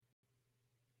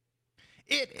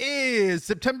It is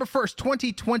September 1st,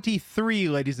 2023,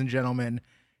 ladies and gentlemen,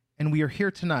 and we are here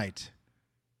tonight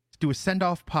to do a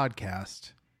send-off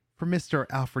podcast for Mr.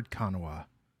 Alfred Konuwa.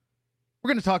 We're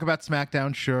going to talk about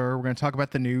SmackDown, sure. We're going to talk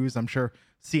about the news. I'm sure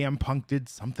CM Punk did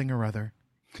something or other.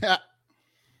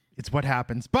 It's what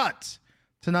happens. But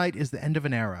tonight is the end of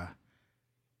an era.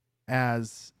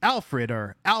 As Alfred,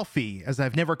 or Alfie, as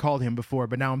I've never called him before,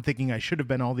 but now I'm thinking I should have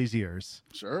been all these years.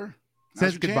 Sure.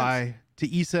 Says goodbye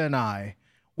to Issa and I.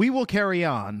 We will carry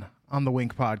on the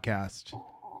WINC podcast,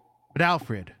 but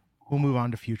Alfred will move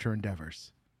on to future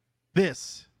endeavors.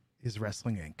 This is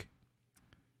Wrestling Inc.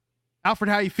 Alfred,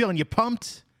 how you feeling? You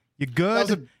pumped? You good? That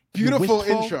was a beautiful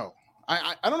intro.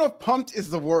 I don't know if pumped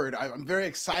is the word. I'm very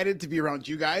excited to be around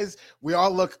you guys. We all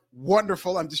look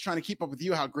wonderful. I'm just trying to keep up with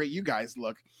you, how great you guys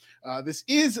look. This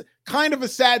is kind of a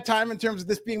sad time in terms of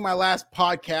this being my last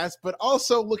podcast, but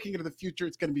also looking into the future,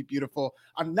 it's going to be beautiful.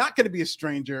 I'm not going to be a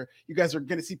stranger. You guys are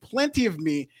going to see plenty of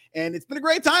me, and it's been a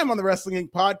great time on the Wrestling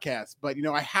Inc. podcast. But, you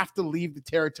know, I have to leave the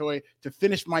territory to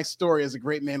finish my story, as a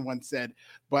great man once said.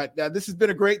 But this has been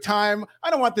a great time.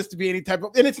 I don't want this to be any type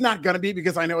of, and it's not going to be,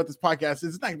 because I know what this podcast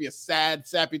is. It's not going to be a sad,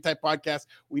 sappy type podcast.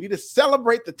 We need to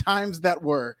celebrate the times that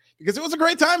were, because it was a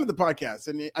great time with the podcast,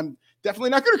 and I'm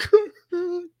definitely not going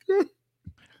to cry.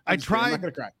 I tried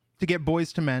to get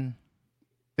Boys to Men.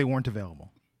 They weren't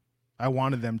available. I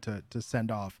wanted them to send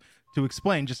off to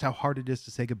explain just how hard it is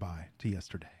to say goodbye to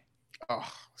yesterday.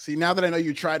 Oh, see, now that I know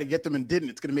you tried to get them and didn't,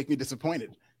 it's going to make me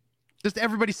disappointed. Just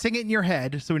everybody sing it in your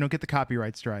head so we don't get the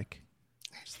copyright strike.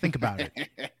 Just think about it,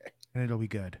 and it'll be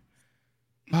good.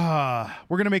 We're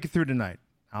going to make it through tonight,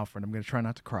 Alfred. I'm going to try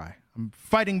not to cry. I'm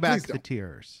fighting back the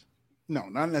tears. No,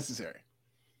 not necessary.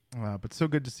 But so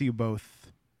good to see you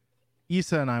both.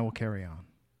 Issa and I will carry on.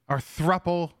 Our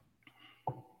thruple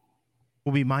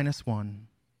will be -1.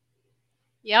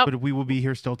 Yep. But we will be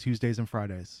here still Tuesdays and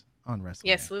Fridays on Wrestling.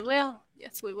 Yes, we will.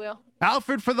 Yes, we will.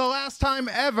 Alfred, for the last time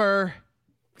ever,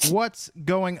 what's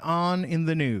going on in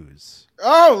the news?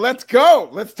 Oh, let's go.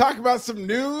 Let's talk about some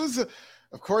news.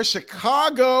 Of course,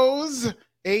 Chicago's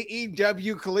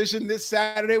AEW Collision this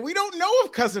Saturday. We don't know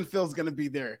if Cousin Phil's going to be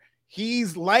there.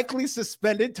 He's likely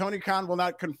suspended. Tony Khan will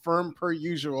not confirm per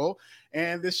usual.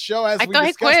 And this show, as we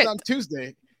discussed on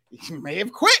Tuesday, he may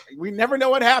have quit. We never know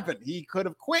what happened. He could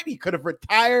have quit. He could have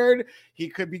retired. He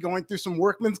could be going through some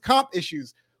workman's comp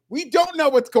issues. We don't know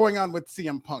what's going on with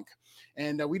CM Punk.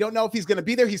 And we don't know if he's going to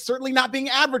be there. He's certainly not being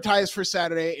advertised for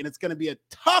Saturday. And it's going to be a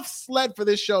tough sled for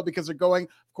this show, because they're going,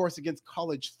 of course, against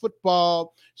college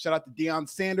football. Shout out to Deion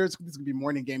Sanders. This is going to be a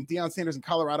morning game. Deion Sanders in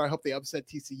Colorado. I hope they upset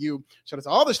TCU. Shout out to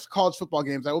all the college football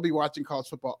games. I will be watching college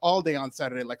football all day on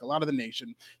Saturday, like a lot of the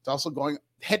nation. It's also going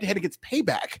head-to-head against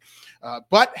Payback.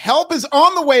 But help is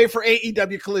on the way for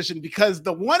AEW Collision, because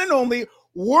the one and only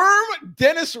Worm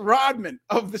Dennis Rodman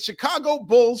of the Chicago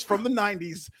Bulls from the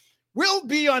 90s will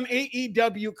be on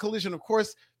AEW Collision. Of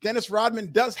course, Dennis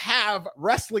Rodman does have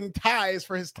wrestling ties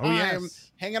for his time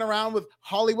hanging around with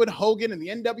Hollywood Hogan and the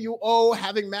NWO,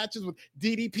 having matches with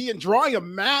DDP and drawing a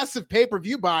massive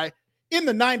pay-per-view buy in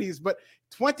the 90s. But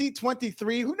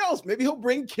 2023, who knows? Maybe he'll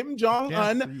bring Kim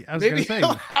Jong-un. Maybe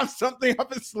he'll have something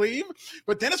up his sleeve.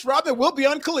 But Dennis Rodman will be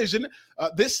on Collision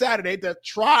this Saturday to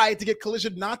try to get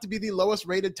Collision not to be the lowest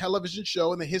rated television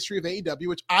show in the history of AEW,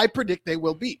 which I predict they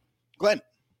will be. Glenn.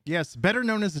 Yes, better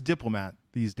known as a diplomat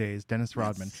these days, Dennis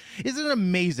Rodman. Isn't it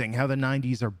amazing how the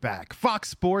 90s are back? Fox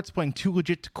Sports playing Too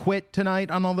Legit to Quit tonight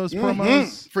on all those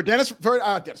promos. For Dennis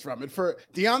Rodman, for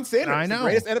Deion Sanders, I know. The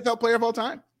greatest NFL player of all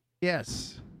time.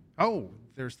 Yes. Oh,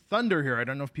 there's thunder here. I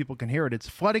don't know if people can hear it. It's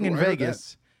flooding in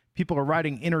Vegas. People are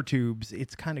riding inner tubes.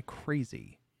 It's kind of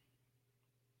crazy.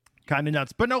 Kind of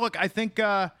nuts. But no, look, I think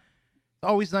it's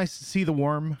always nice to see the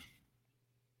Worm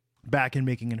back and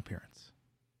making an appearance.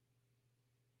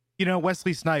 You know,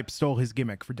 Wesley Snipes stole his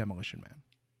gimmick for Demolition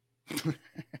Man.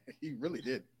 He really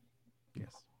did. Yes.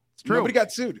 It's true. Nobody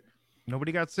got sued.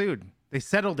 Nobody got sued. They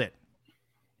settled it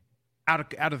out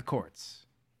of the courts.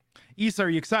 Issa, are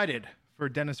you excited for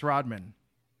Dennis Rodman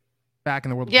back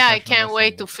in the world of I can't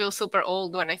wait to feel super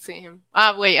old when I see him.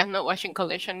 Wait, I'm not watching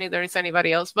Collision, neither is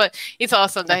anybody else, but it's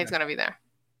awesome that he's going to be there.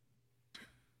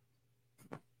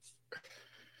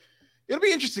 It'll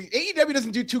be interesting. AEW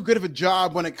doesn't do too good of a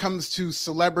job when it comes to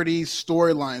celebrity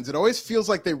storylines. It always feels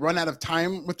like they run out of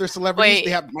time with their celebrities. Wait,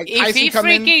 they have Mike Tyson come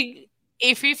in.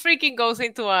 If he freaking goes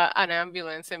into an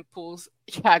ambulance and pulls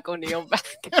Shaq O'Neal back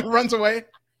and runs away.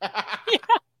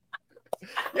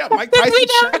 Yeah, Mike Tyson,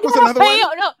 Shaq was another one.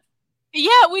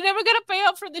 Yeah, we never got a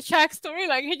payout for the Shaq story.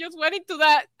 Like, he just went into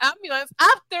that ambulance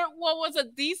after what was a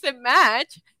decent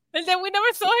match, and then we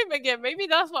never saw him again. Maybe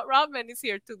that's what Rodman is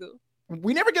here to do.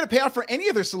 we never get a payoff for any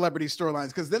of their celebrity storylines,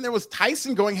 because then there was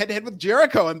Tyson going head to head with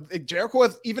Jericho, and Jericho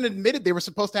has even admitted they were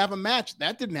supposed to have a match.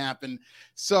 That didn't happen.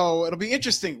 So it'll be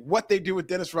interesting what they do with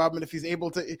Dennis Rodman if he's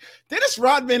able to. Dennis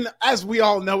Rodman, as we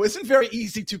all know, isn't very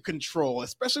easy to control,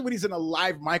 especially when he's in a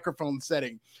live microphone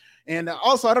setting. And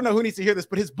also, I don't know who needs to hear this,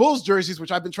 but his Bulls jerseys,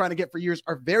 which I've been trying to get for years,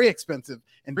 are very expensive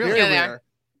and very rare.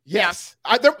 Yes.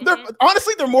 Yeah. They're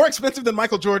honestly, they're more expensive than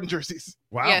Michael Jordan jerseys.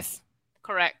 Wow. Yes,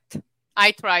 correct.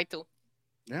 I try to.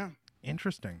 Yeah.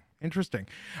 Interesting.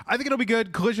 I think it'll be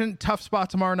good. Collision, tough spot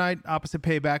tomorrow night, opposite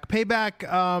Payback.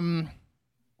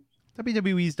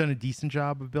 WWE's done a decent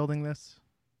job of building this.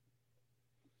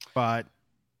 But,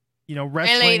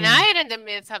 wrestling. LA Knight and The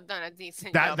Miz have done a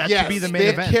decent job. That should be the main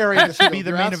event. That should be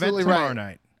the main event tomorrow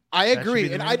night. I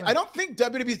agree. And I don't think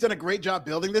WWE's done a great job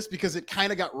building this, because it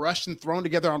kind of got rushed and thrown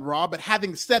together on Raw. But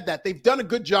having said that, they've done a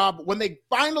good job. When they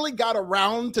finally got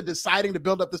around to deciding to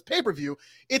build up this pay-per-view,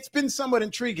 it's been somewhat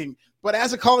intriguing. But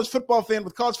as a college football fan,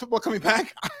 with college football coming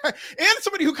back, and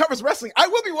somebody who covers wrestling, I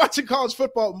will be watching college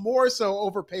football more so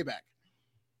over Payback.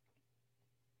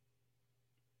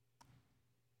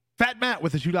 Fat Matt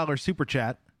with a $2 super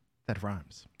chat. That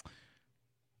rhymes.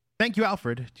 Thank you,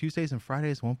 Alfred. Tuesdays and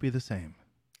Fridays won't be the same.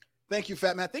 Thank you,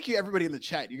 Fat Matt. Thank you, everybody in the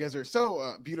chat. You guys are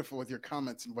so beautiful with your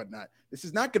comments and whatnot. This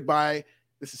is not goodbye.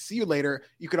 This is see you later.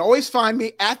 You can always find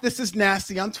me at This Is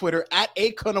Nasty on Twitter, at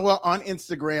Akunoa on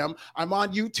Instagram. I'm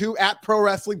on YouTube at Pro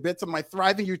Wrestling Bits on my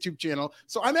thriving YouTube channel.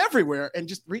 So I'm everywhere, and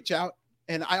just reach out,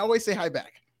 and I always say hi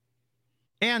back.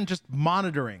 And just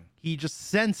monitoring. He just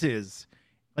senses,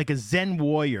 like a Zen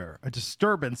warrior, a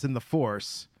disturbance in the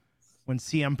force when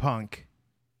CM Punk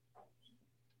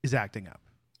is acting up.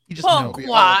 You just Punk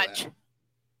watch.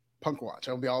 Punk watch.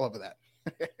 I'll be all over that.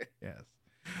 Yes.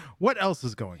 What else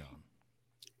is going on?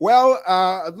 Well,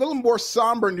 a little more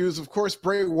somber news. Of course,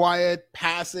 Bray Wyatt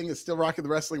passing is still rocking the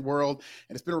wrestling world,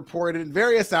 and it's been reported in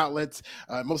various outlets.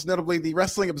 Most notably, the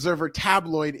Wrestling Observer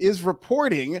tabloid is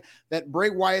reporting that Bray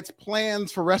Wyatt's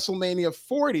plans for WrestleMania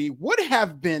 40 would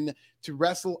have been to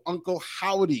wrestle Uncle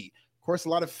Howdy. Of course, a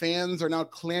lot of fans are now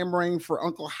clamoring for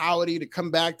Uncle Howdy to come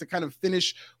back to kind of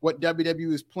finish what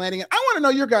WWE is planning. And I want to know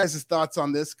your guys' thoughts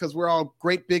on this, because we're all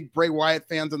great big Bray Wyatt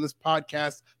fans on this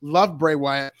podcast. Love Bray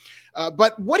Wyatt.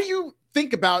 But what do you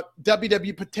think about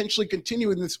WWE potentially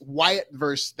continuing this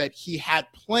Wyatt-verse that he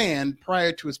had planned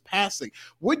prior to his passing?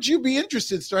 Would you be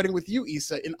interested, starting with you,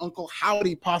 Issa, in Uncle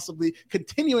Howdy possibly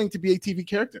continuing to be a TV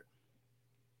character?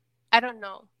 I don't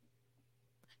know.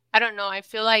 I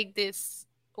feel like this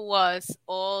was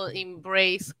all in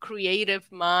Bray's creative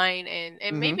mind, and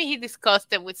maybe he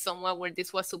discussed it with someone where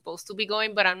this was supposed to be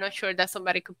going, but I'm not sure that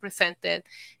somebody could present it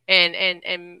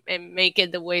and make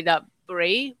it the way that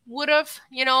Bray would have.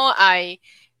 I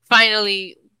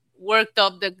finally worked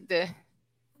up the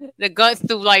guts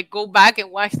to like go back and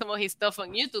watch some of his stuff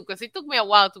on YouTube, because it took me a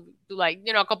while to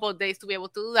a couple of days to be able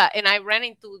to do that. And I ran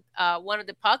into one of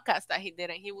the podcasts that he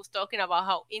did, and he was talking about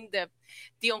how in-depth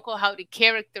the Uncle Howdy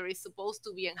character is supposed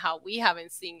to be, and how we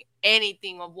haven't seen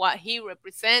anything of what he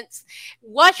represents.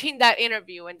 Watching that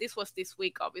interview, and this was this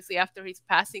week, obviously after his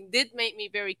passing, did make me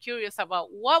very curious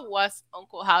about what was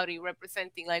Uncle Howdy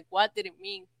representing, like what did it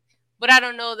mean. But I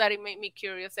don't know that it made me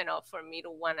curious enough for me to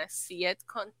want to see it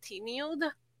continued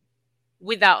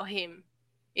without him.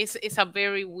 It's a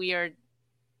very weird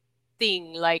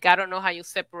thing. Like, I don't know how you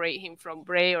separate him from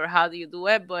Bray, or how do you do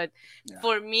it, but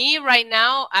for me right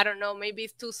now, I don't know, maybe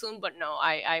it's too soon, but no,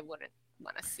 I wouldn't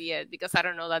want to see it, because I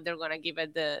don't know that they're going to give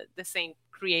it the same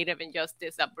creative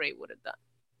injustice that Bray would have done.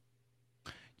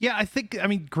 Yeah,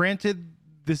 granted,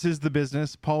 this is the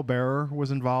business. Paul Bearer was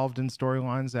involved in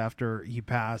storylines after he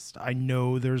passed. I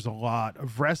know there's a lot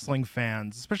of wrestling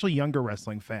fans, especially younger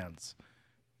wrestling fans,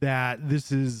 that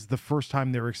this is the first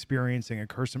time they're experiencing a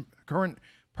current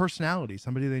personality,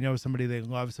 somebody they know, somebody they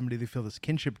love, somebody they feel this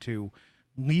kinship to,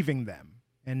 leaving them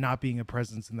and not being a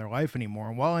presence in their life anymore.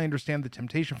 And while I understand the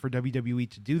temptation for WWE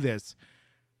to do this,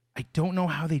 I don't know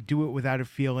how they do it without it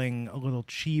feeling a little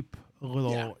cheap, a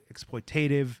little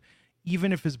exploitative.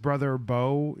 Even if his brother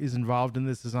Bo is involved in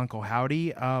this as Uncle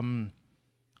Howdy, I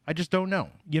just don't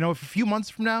know. If a few months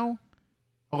from now,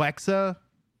 Alexa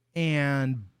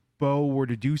and Bo were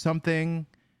to do something,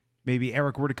 maybe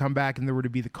Eric were to come back and there were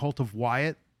to be the Cult of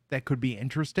Wyatt, that could be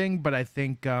interesting. But I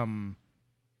think WWE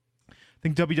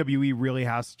really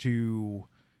has to,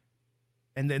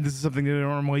 and this is something they don't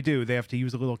normally do, they have to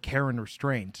use a little care and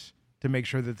restraint to make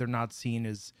sure that they're not seen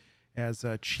as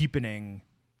cheapening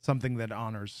something that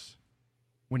honors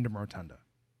Wyndham Rotunda.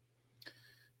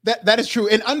 That is true.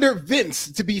 And under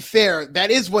Vince, to be fair,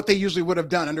 that is what they usually would have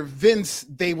done. Under Vince,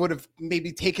 they would have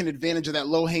maybe taken advantage of that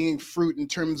low-hanging fruit in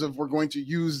terms of we're going to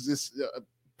use this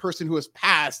person who has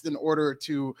passed in order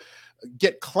to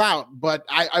get clout. But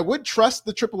I would trust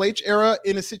the Triple H era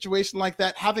in a situation like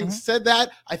that. Having said that,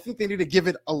 I think they need to give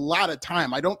it a lot of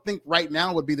time. I don't think right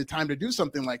now would be the time to do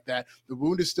something like that. The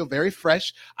wound is still very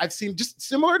fresh. I've seen, just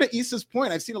similar to Issa's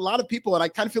point, I've seen a lot of people, and I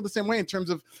kind of feel the same way in terms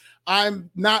of I'm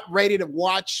not ready to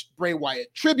watch Bray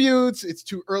Wyatt tributes. It's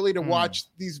too early to watch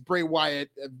these Bray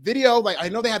Wyatt video. Like, I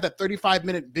know they had that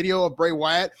 35-minute video of Bray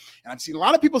Wyatt, and I've seen a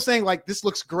lot of people saying, like, this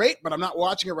looks great, but I'm not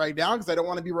watching it right now because I don't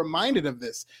want to be reminded of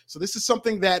this. So this is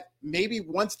something that maybe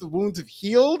once the wounds have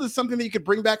healed is something that you could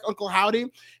bring back Uncle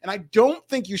Howdy. And I don't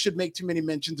think you should make too many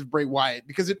mentions of Bray Wyatt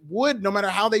because it would, no matter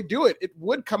how they do it, it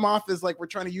would come off as like we're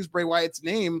trying to use Bray Wyatt's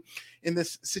name in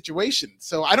this situation.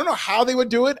 So I don't know how they would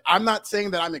do it. I'm not saying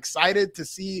that I'm excited to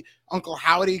see Uncle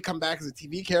Howdy come back as a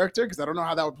TV character because I don't know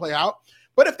how that would play out.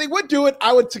 But if they would do it,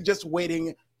 I would suggest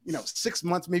waiting, 6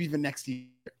 months, maybe even next year.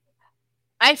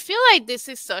 I feel like this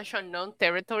is such unknown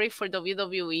territory for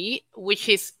WWE, which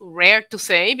is rare to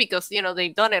say because,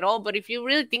 they've done it all. But if you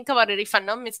really think about it, if I'm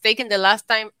not mistaken, the last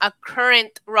time a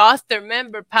current roster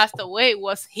member passed away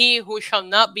was He Who Shall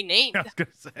Not Be Named. I was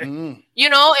going to say.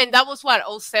 And that was what,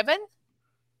 2007?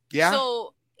 Yeah.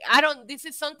 So this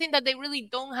is something that they really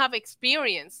don't have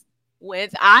experience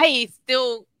with. I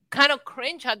still kind of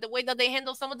cringe at the way that they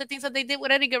handle some of the things that they did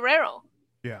with Eddie Guerrero.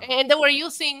 Yeah. And they were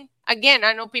using, again,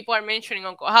 I know people are mentioning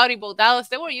Uncle Howdy, Bo Dallas,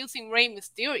 they were using Rey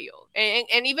Mysterio.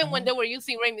 And even when they were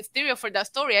using Rey Mysterio for that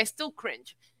story, I still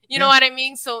cringe. You know what I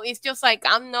mean? So it's just like,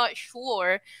 I'm not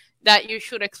sure that you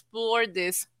should explore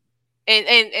this.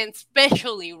 And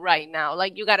especially right now,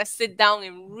 like you got to sit down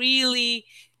and really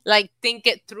like think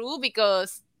it through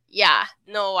because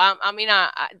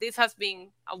this has been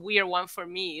a weird one for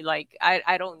me. Like,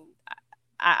 I don't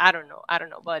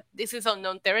know, but this is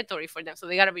unknown territory for them. So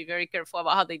they got to be very careful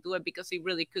about how they do it because it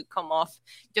really could come off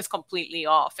just completely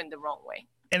off in the wrong way.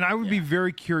 And I would be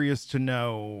very curious to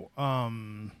know,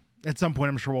 at some point,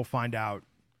 I'm sure we'll find out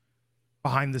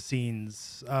behind the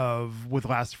scenes with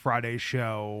last Friday's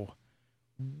show,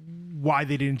 why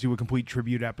they didn't do a complete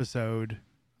tribute episode.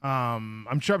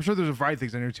 I'm sure there's a variety of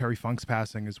things. I know Terry Funk's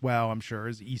passing as well. I'm sure,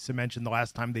 as Issa mentioned, the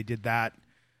last time they did that,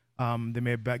 they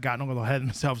may have gotten a little ahead of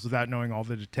themselves without knowing all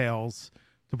the details,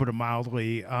 to put it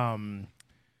mildly.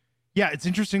 It's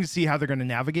interesting to see how they're going to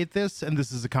navigate this. And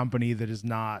this is a company that has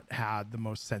not had the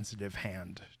most sensitive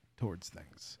hand towards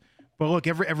things. But look,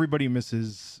 everybody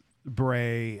misses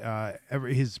Bray.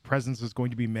 His presence is going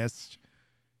to be missed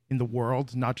in the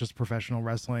world, not just professional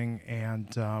wrestling.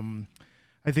 And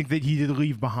I think that he did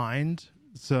leave behind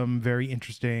some very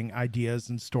interesting ideas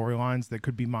and storylines that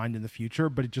could be mined in the future,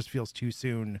 but it just feels too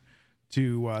soon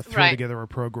to throw together a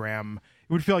program.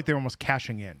 It would feel like they're almost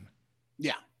cashing in.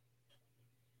 Yeah.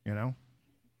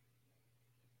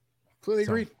 Completely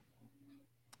agreed.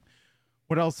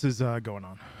 What else is going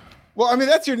on? Well, I mean,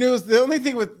 that's your news. The only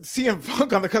thing with CM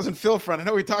Punk on the Cousin Phil front, I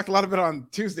know we talked a lot about it on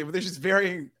Tuesday, but there's just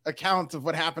varying accounts of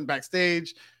what happened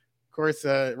backstage. Of course,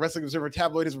 Wrestling Observer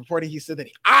Tabloid is reporting he said that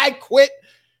I quit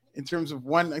in terms of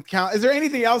one account. Is there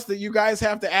anything else that you guys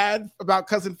have to add about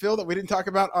Cousin Phil that we didn't talk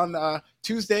about on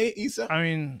Tuesday, Issa? I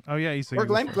mean, Issa. Or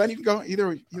Glenn, you can go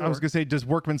either I was going to say, does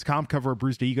Workman's Comp cover a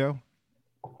bruised ego?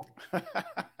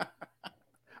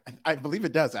 I believe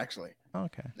it does, actually.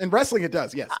 Okay. In wrestling, it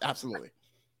does. Yes, absolutely.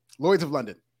 Lloyd's of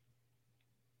London.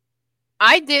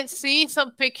 I did see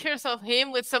some pictures of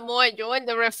him with Samoa Joe and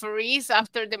the referees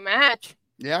after the match.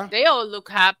 Yeah. They all look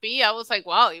happy. I was like,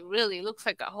 wow, it really looks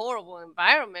like a horrible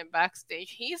environment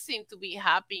backstage. He seemed to be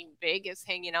happy in Vegas,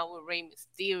 hanging out with Rey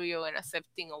Mysterio and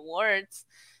accepting awards.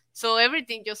 So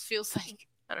everything just feels like,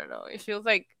 I don't know, it feels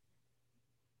like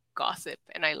gossip,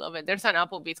 and I love it. There's an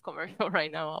Applebee's commercial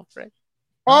right now, Alfred.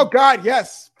 Oh, God,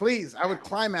 yes, please. I would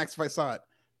climax if I saw it.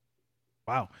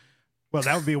 Wow. Well,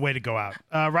 that would be a way to go out.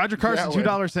 Roger Carson,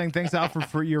 $2 saying, thanks, Alfred,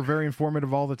 for you're very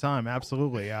informative all the time.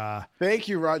 Absolutely. Thank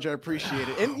you, Roger. I appreciate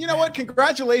it. And you know what?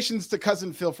 Congratulations to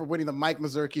Cousin Phil for winning the Mike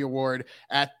Mazurki Award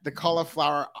at the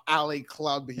Cauliflower Alley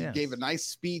Club. He gave a nice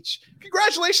speech.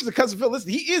 Congratulations to Cousin Phil. Listen,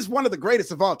 he is one of the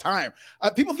greatest of all time.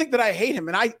 People think that I hate him,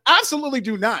 and I absolutely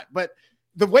do not. But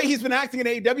the way he's been acting in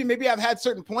AEW, maybe I've had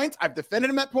certain points. I've defended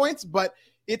him at points, but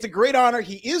it's a great honor.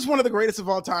 He is one of the greatest of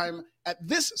all time. At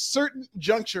this certain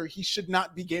juncture, he should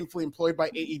not be gainfully employed by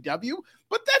AEW,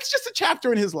 but that's just a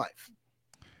chapter in his life.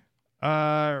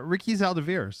 Ricky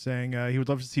Zaldivere saying he would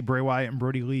love to see Bray Wyatt and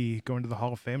Brody Lee go into the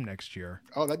Hall of Fame next year.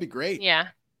 Oh, that'd be great. Yeah.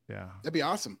 That'd be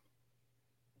awesome.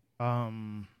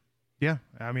 Yeah,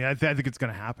 I mean, I think it's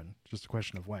going to happen. It's just a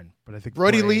question of when. But I think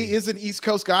Brody Lee is an East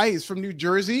Coast guy. He's from New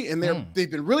Jersey, and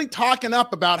they've been really talking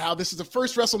up about how this is the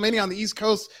first WrestleMania on the East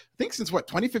Coast. I think since what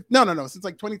 2015? No, since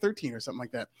like 2013 or something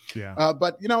like that. Yeah.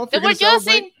 But you know, if they were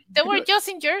just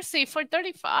in Jersey for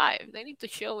 35. They need to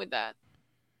show with that.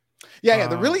 Yeah,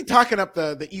 they're really talking up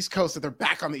the East Coast, that they're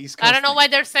back on the East Coast. I don't know why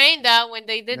they're saying that when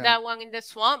they did that one in the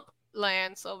swamp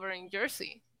lands over in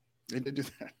Jersey. They did do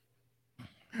that.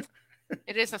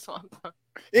 It is a swamp.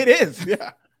 It is,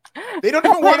 yeah. They don't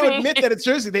even want to admit that it's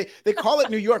Jersey. They call it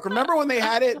New York. Remember when they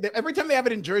had it? Every time they have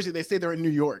it in Jersey, they say they're in New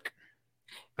York.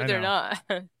 But they're not.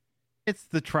 It's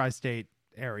the tri-state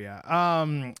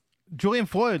area. Julian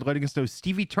Floyd letting us know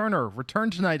Stevie Turner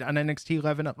returned tonight on NXT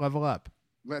Level Up.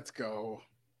 Let's go.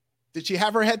 Did she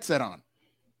have her headset on?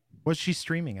 Was she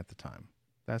streaming at the time?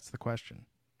 That's the question.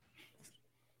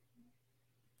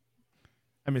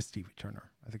 I miss Stevie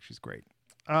Turner. I think she's great.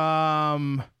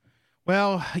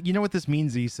 Well, you know what this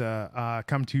means, Issa.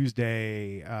 Come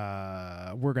Tuesday,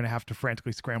 we're going to have to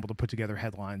frantically scramble to put together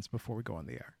headlines before we go on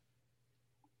the air.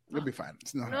 It'll be fine.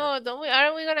 It's not hard.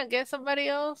 Aren't we going to get somebody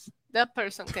else? That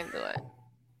person can do it.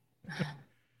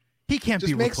 He can't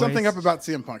just be make replaced. Something up about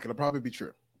CM Punk. It'll probably be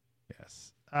true.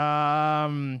 Yes.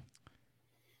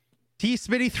 T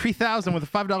Smitty 3000 with a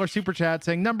 $5 super chat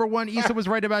saying, number 1, Issa was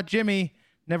right about Jimmy.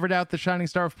 Never doubt the shining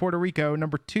star of Puerto Rico.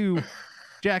 Number 2,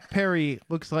 Jack Perry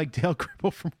looks like Dale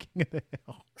Gribble from King of the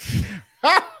Hill.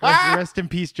 Rest in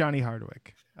peace, Johnny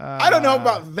Hardwick. I don't know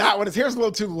about that one. His hair's a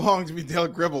little too long to be Dale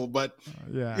Gribble, but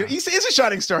yeah, he is a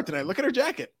shining star tonight. Look at her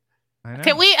jacket. I know.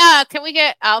 Can we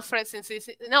get Alfred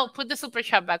put the super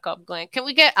chat back up, Glenn. Can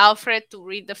we get Alfred to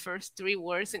read the first 3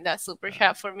 words in that super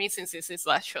chat for me since it's his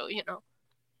last show, you know?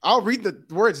 I'll read the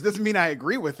words. Doesn't mean I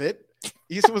agree with it.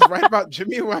 Issa was right about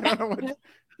Jimmy. I don't know what.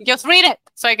 Just read it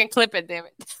so I can clip it, damn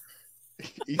it.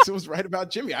 Issa was right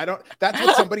about Jimmy. That's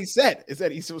what somebody said, is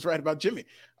that Issa was right about Jimmy.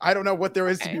 I don't know what there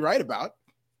is to be right about.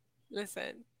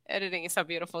 Listen, editing is a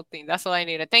beautiful thing. That's all I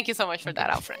needed. Thank you so much for that,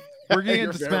 Alfred. We're getting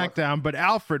into SmackDown, but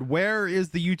Alfred, where is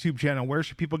the YouTube channel? Where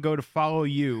should people go to follow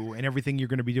you and everything you're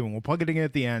going to be doing? We'll plug it in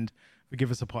at the end, but give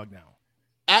us a plug now.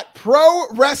 At Pro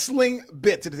Wrestling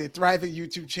Bits. It is a thriving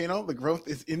YouTube channel. The growth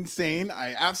is insane.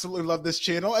 I absolutely love this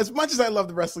channel as much as I love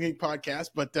the Wrestling Inc.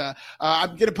 podcast, but I'm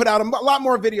going to put out a lot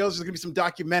more videos. There's going to be some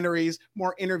documentaries,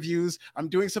 more interviews. I'm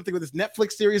doing something with this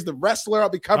Netflix series, The Wrestler. I'll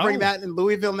be covering that in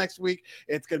Louisville next week.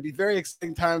 It's going to be very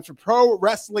exciting times for Pro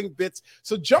Wrestling Bits.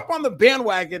 So jump on the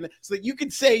bandwagon so that you can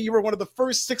say you were one of the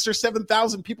first 6,000 or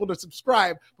 7,000 people to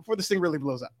subscribe before this thing really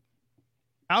blows up.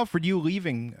 Alfred, you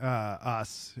leaving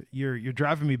us, you're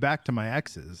driving me back to my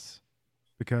exes,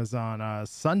 because on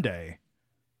Sunday,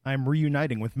 I'm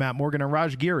reuniting with Matt Morgan and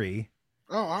Raj Giri.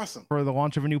 Oh, awesome. For the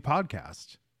launch of a new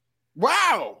podcast.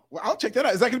 Wow. Well, I'll check that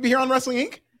out. Is that going to be here on Wrestling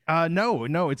Inc.?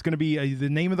 No. It's going to be, the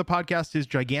name of the podcast is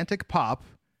Gigantic Pop.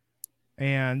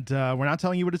 And we're not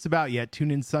telling you what it's about yet. Tune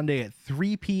in Sunday at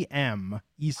 3 p.m.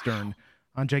 Eastern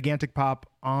on Gigantic Pop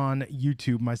on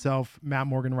YouTube. Myself, Matt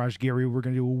Morgan, Raj Giri. We're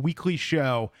going to do a weekly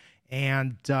show,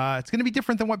 and it's going to be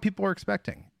different than what people are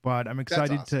expecting. But I'm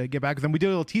excited to get back with them. We did a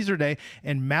little teaser day,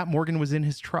 and Matt Morgan was in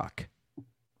his truck.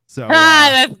 So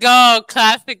let's go,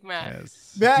 classic Matt.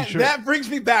 Yes. That brings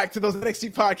me back to those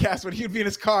NXT podcasts when he'd be in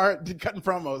his car cutting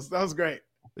promos. That was great.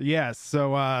 Yes,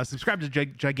 so subscribe to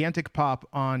Gigantic Pop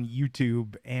on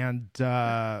YouTube, and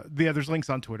there's links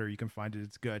on Twitter. You can find it.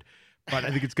 It's good. But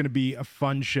I think it's going to be a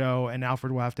fun show, and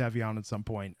Alfred will have to have you on at some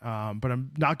point. But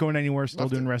I'm not going anywhere. Still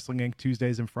doing Wrestling Inc.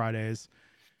 Tuesdays and Fridays.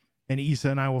 And Issa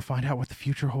and I will find out what the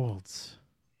future holds.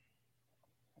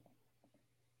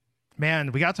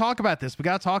 Man, we got to talk about this. We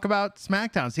got to talk about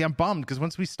SmackDown. See, I'm bummed because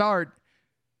once we start,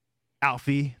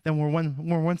 Alfie, then we're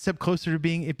one step closer to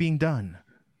being done.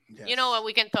 Yes. You know what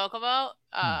we can talk about?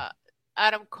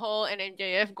 Adam Cole and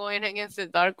MJF going against the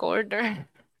Dark Order.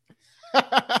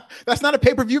 That's not a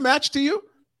pay-per-view match to you?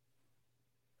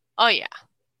 Oh, yeah.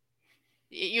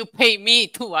 You pay me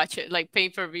to watch it. Like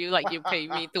pay-per-view, like you pay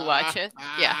me to watch it.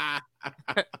 Yeah.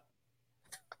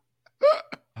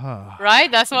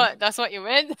 Right? That's what you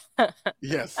meant?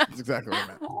 Yes, that's exactly what I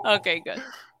meant. Okay, good.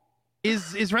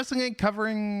 Is Wrestling Inc.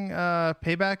 covering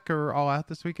Payback or All Out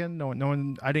this weekend? No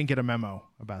one. I didn't get a memo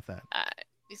about that.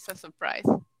 It's a surprise.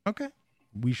 Okay.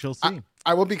 We shall see.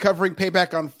 I will be covering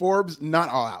Payback on Forbes, not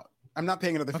All Out. I'm not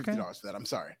paying another $50 for that. I'm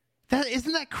sorry.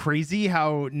 Isn't that crazy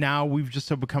how now we've just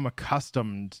so become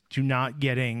accustomed to not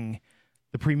getting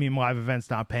the premium live events,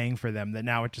 not paying for them, that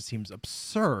now it just seems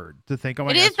absurd to think, oh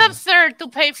my God. It is absurd to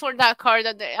pay for that card.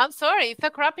 I'm sorry. It's a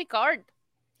crappy card.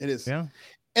 It is. Yeah.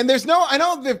 And I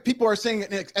know that people are saying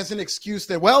it as an excuse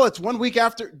that, well, it's 1 week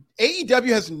after. AEW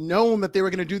has known that they were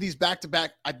going to do these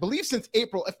back-to-back, I believe since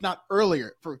April, if not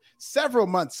earlier, for several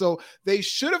months. So they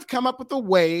should have come up with a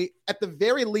way, at the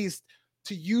very least,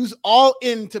 to use All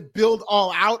In to build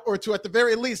All Out, or to, at the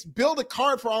very least, build a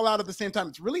card for All Out at the same time.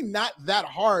 It's really not that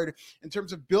hard in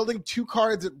terms of building two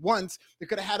cards at once. They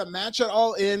could have had a match at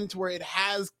All In to where it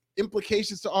has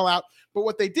implications to All Out. But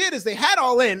what they did is they had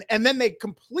All In, and then they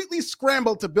completely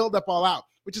scrambled to build up All Out,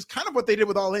 which is kind of what they did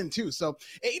with All In too. So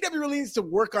AEW really needs to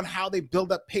work on how they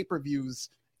build up pay-per-views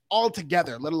all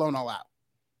together, let alone All Out.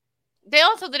 They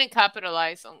also didn't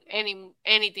capitalize on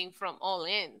anything from All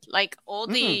In. Like all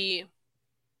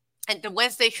and the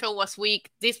Wednesday show was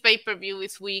weak. This pay-per-view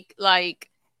is weak. Like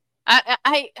I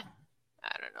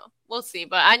don't know. We'll see.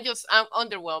 But I'm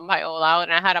underwhelmed by All Out,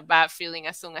 and I had a bad feeling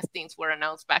as soon as things were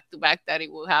announced back to back that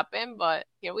it would happen. But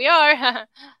here we are.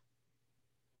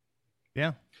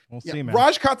 Yeah. We'll see, man.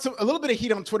 Raj caught a little bit of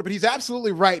heat on Twitter, but he's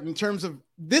absolutely right in terms of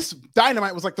this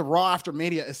Dynamite was like the Raw after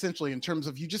Mania, essentially, in terms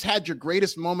of you just had your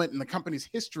greatest moment in the company's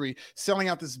history selling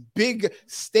out this big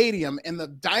stadium, and the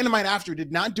Dynamite after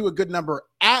did not do a good number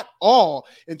at all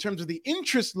in terms of the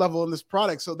interest level in this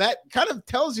product. So that kind of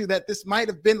tells you that this might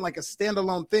have been like a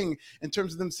standalone thing in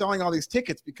terms of them selling all these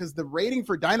tickets, because the rating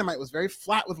for Dynamite was very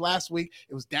flat with last week.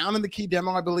 It was down in the key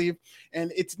demo, I believe,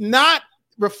 and it's not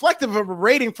reflective of a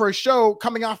rating for a show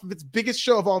coming off of its biggest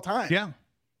show of all time. Yeah.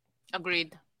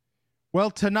 Agreed.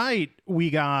 Well, tonight we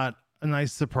got a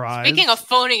nice surprise. Speaking of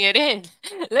phoning it in,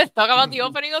 let's talk about the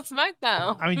opening of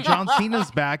SmackDown. I mean, John Cena's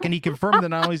back, and he confirmed that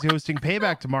not only is he hosting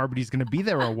Payback tomorrow, but he's going to be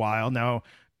there a while. Now,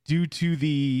 due to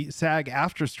the SAG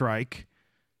after strike,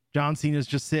 John Cena's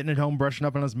just sitting at home brushing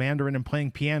up on his Mandarin and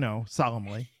playing piano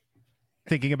solemnly,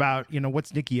 thinking about,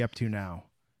 what's Nikki up to now?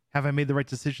 Have I made the right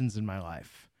decisions in my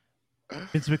life?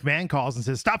 Vince McMahon calls and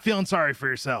says, stop feeling sorry for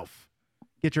yourself.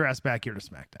 Get your ass back here to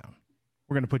SmackDown.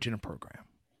 We're going to put you in a program.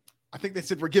 I think they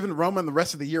said, we're giving Roman the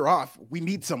rest of the year off. We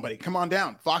need somebody. Come on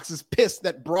down. Fox is pissed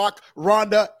that Brock,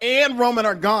 Ronda, and Roman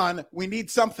are gone. We need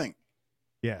something.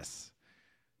 Yes.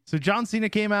 So John Cena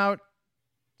came out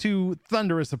to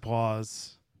thunderous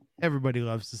applause. Everybody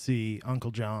loves to see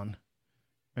Uncle John.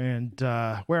 And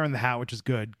wearing the hat, which is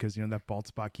good because, that bald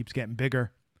spot keeps getting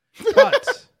bigger.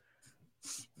 But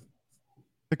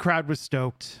the crowd was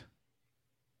stoked.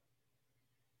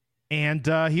 And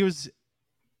he was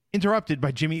interrupted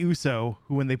by Jimmy Uso,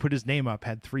 who, when they put his name up,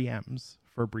 had 3 M's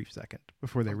for a brief second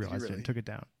before they realized it and took it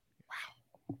down.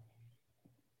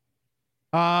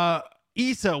 Wow.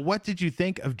 Issa, what did you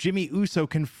think of Jimmy Uso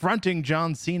confronting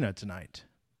John Cena tonight?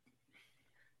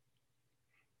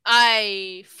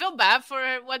 I feel bad for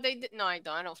what they did. No, I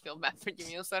don't. I don't feel bad for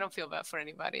Jimmy Uso. I don't feel bad for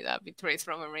anybody that betrays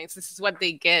Roman Reigns. This is what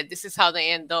they get. This is how they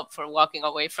end up for walking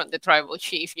away from the tribal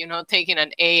chief, taking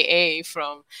an AA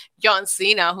from John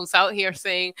Cena, who's out here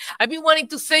saying, I've been wanting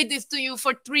to say this to you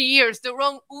for 3 years. The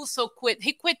wrong Uso quit.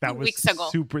 He quit 2 weeks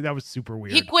ago. That was super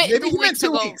weird. He quit 2 weeks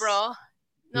ago, bro.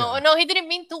 No, he didn't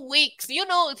mean 2 weeks. He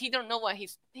don't know what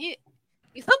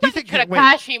somebody could have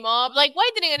cashed him up. Like, why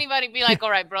didn't anybody be like, all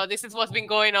right, bro, this is what's been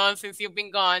going on since you've been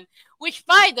gone? Which,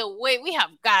 by the way, we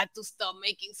have got to stop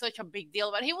making such a big deal.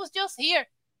 But he was just here.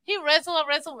 He wrestled at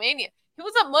WrestleMania. He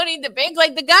was at Money in the Bank.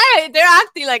 Like, the guy, they're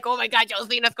acting like, oh my God, John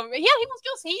Cena's coming. Yeah, he was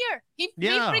just here. He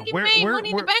freaking made Money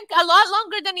in the Bank a lot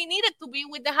longer than he needed to be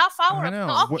with the half hour of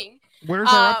talking. Where's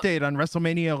our update on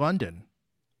WrestleMania London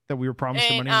that we were promised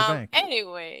Money in the Bank?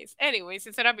 Anyways,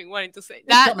 since I've been wanting to say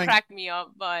that cracked me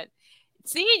up, but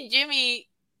seeing Jimmy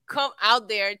come out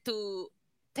there to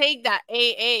take that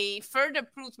AA further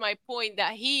proves my point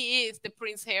that he is the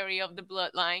Prince Harry of the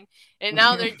bloodline, and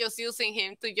now they're just using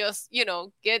him to just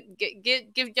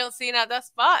give John Cena that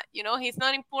spot. He's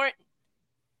not important,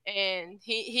 and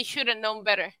he should have known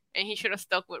better, and he should have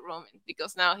stuck with Roman,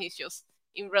 because now he's just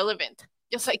irrelevant,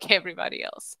 just like everybody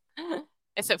else,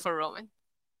 except for Roman.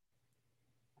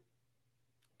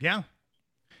 Yeah.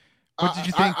 What did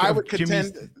you think? I would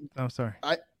contend. Oh, sorry.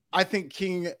 I think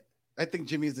Jimmy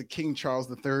is the King Charles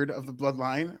III of the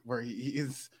bloodline, where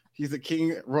he's a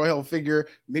king royal figure,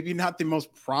 maybe not the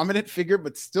most prominent figure,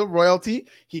 but still royalty.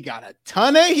 He got a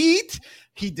ton of heat.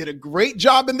 He did a great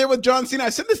job in there with John Cena. I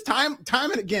said this time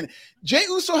and again, Jey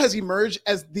Uso has emerged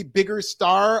as the bigger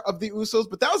star of the Usos,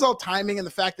 but that was all timing and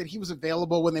the fact that he was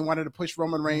available when they wanted to push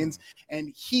Roman Reigns,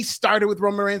 and he started with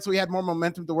Roman Reigns, so he had more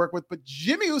momentum to work with. But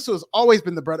Jimmy Uso has always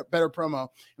been the better promo,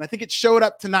 and I think it showed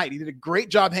up tonight. He did a great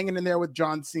job hanging in there with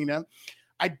John Cena.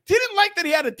 I didn't like that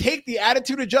he had to take the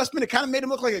attitude adjustment. It kind of made him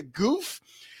look like a goof,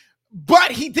 but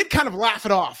he did kind of laugh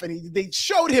it off, and they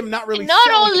showed him not really.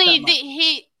 Not only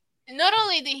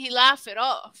did he laugh it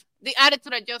off, the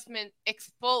attitude adjustment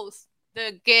exposed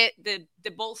the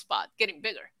bald spot getting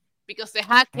bigger because the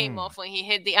hat came off when he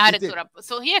hit the attitude up.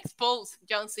 So he exposed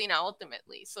John Cena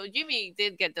ultimately. So Jimmy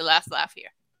did get the last laugh here.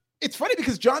 It's funny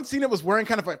because John Cena was wearing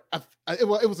kind of it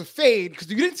was a fade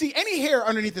because you didn't see any hair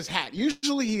underneath his hat.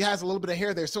 Usually he has a little bit of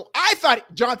hair there. So I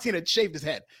thought John Cena had shaved his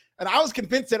head. And I was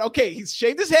convinced that, okay, he's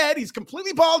shaved his head. He's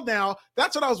completely bald now.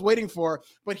 That's what I was waiting for.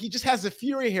 But he just has a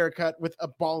Fury haircut with a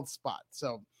bald spot.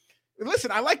 So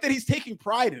listen, I like that he's taking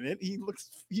pride in it.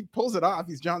 He pulls it off.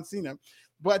 He's John Cena.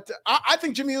 But I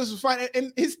think Jimmy Uso was fine.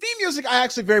 And his theme music, I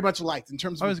actually very much liked in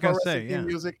terms of theme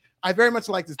music. I very much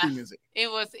liked his theme music.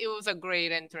 It was a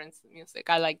great entrance music.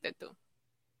 I liked it too.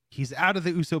 He's out of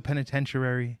the Uso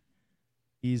penitentiary.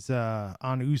 He's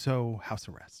on Uso house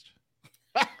arrest.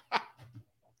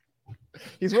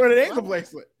 He's wearing an ankle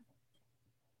bracelet.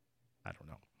 I don't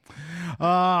know.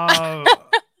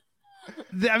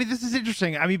 I mean, this is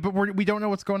interesting. I mean, but we don't know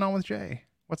what's going on with Jay.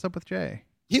 What's up with Jay?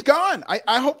 He's gone.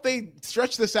 I hope they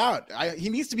stretch this out. He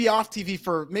needs to be off TV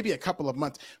for maybe a couple of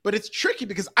months. But it's tricky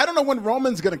because I don't know when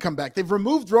Roman's going to come back. They've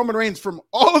removed Roman Reigns from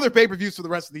all of their pay-per-views for the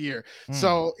rest of the year.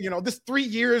 So, this 3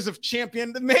 years of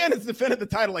champion, the man has defended the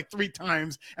title like 3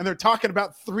 times, and they're talking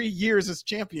about 3 years as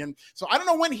champion. So I don't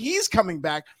know when he's coming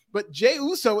back, but Jey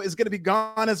Uso is going to be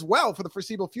gone as well for the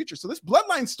foreseeable future. So this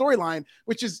Bloodline storyline,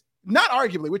 which is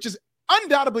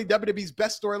undoubtedly WWE's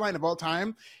best storyline of all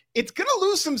time, it's going to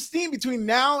lose some steam between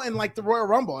now and like the Royal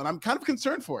Rumble. And I'm kind of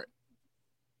concerned for it.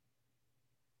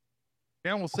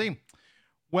 Yeah, we'll see.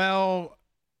 Well,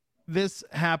 this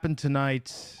happened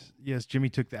tonight. Yes, Jimmy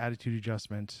took the attitude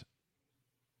adjustment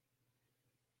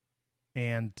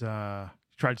and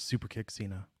tried to super kick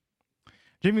Cena.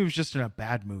 Jimmy was just in a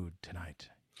bad mood tonight.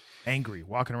 Angry,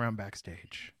 walking around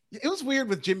backstage. It was weird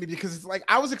with Jimmy because it's like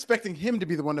I was expecting him to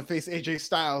be the one to face AJ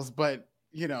Styles, but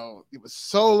it was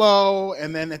Solo,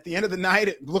 and then at the end of the night,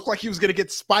 it looked like he was going to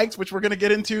get spiked, which we're going to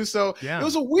get into. So It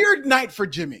was a weird night for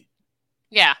Jimmy.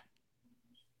 Yeah.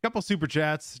 Couple super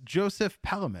chats. Joseph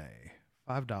Palame,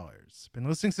 $5. Been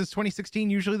listening since 2016,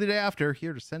 usually the day after.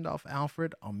 Here to send off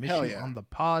Alfred. I'll miss you on the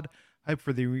pod. Hype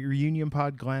for the reunion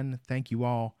pod, Glenn. Thank you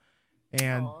all.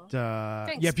 And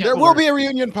there will be a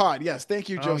reunion pod. Yes, thank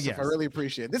you, Joseph. Yes. I really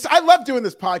appreciate this. I love doing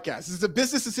this podcast. This is a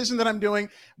business decision that I'm doing,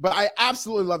 but I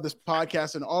absolutely love this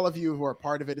podcast and all of you who are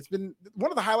part of it. It's been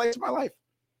one of the highlights of my life.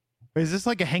 Is this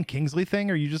like a Hank Kingsley thing?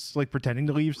 Or are you just like pretending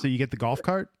to leave so you get the golf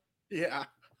cart? Yeah.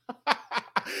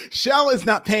 Shell is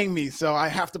not paying me, so I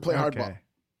have to play hardball.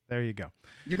 There you go.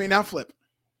 You may now flip.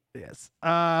 Yes.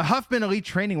 Huffman Elite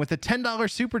Training with a $10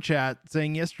 super chat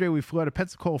saying, yesterday we flew out of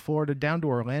Pensacola, Florida down to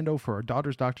Orlando for our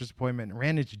daughter's doctor's appointment and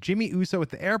ran into Jimmy Uso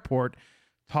at the airport.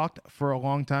 Talked for a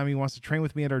long time. He wants to train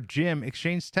with me at our gym.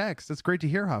 Exchanged texts. That's great to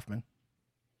hear, Huffman.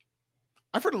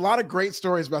 I've heard a lot of great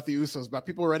stories about the Usos, about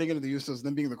people running into the Usos,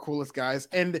 them being the coolest guys.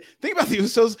 And think about the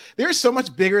Usos. They're so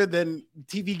much bigger than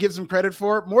TV gives them credit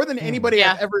for. More than anybody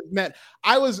I've ever met.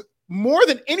 More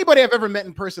than anybody I've ever met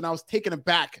in person, I was taken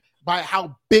aback by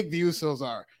how big the Usos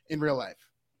are in real life.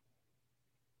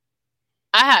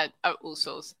 I had a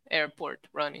Usos airport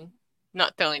running.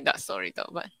 Not telling that story though,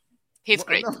 but he's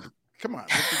great. No. Come on.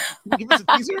 Give us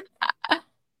a teaser?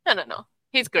 No.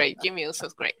 He's great. Jimmy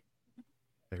Uso's great.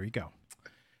 There you go.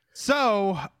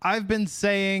 So I've been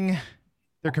saying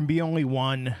there can be only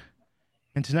one.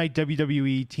 And tonight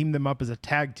WWE teamed them up as a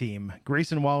tag team.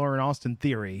 Grayson Waller and Austin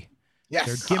Theory. Yes.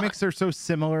 Their gimmicks are so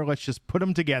similar. Let's just put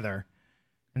them together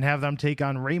and have them take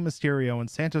on Rey Mysterio and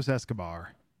Santos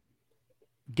Escobar.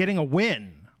 Getting a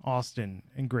win, Austin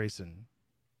and Grayson,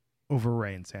 over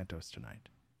Rey and Santos tonight.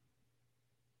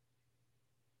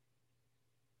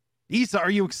 Issa,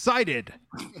 are you excited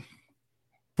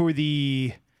for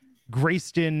the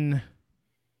Grayston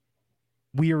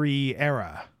Weary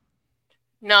era?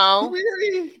 No.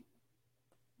 Weary.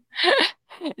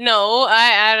 No,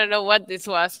 I don't know what this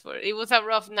was for. It was a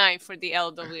rough night for the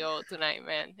LWO tonight,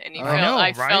 man. And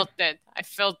I felt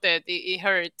that. It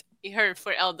hurt. It hurt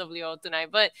for LWO tonight.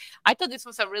 But I thought this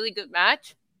was a really good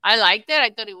match. I liked it. I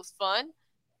thought it was fun.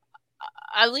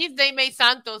 At least they made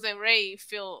Santos and Rey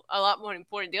feel a lot more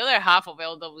important. The other half of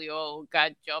LWO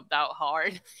got jobbed out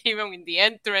hard, even in the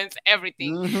entrance,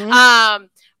 everything. Mm-hmm.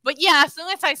 But yeah, as soon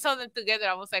as I saw them together,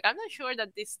 I was like, I'm not sure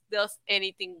that this does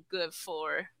anything good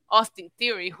for Austin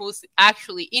Theory, who's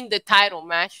actually in the title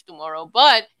match tomorrow.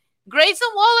 But Grayson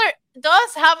Waller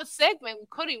does have a segment with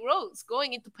Cody Rhodes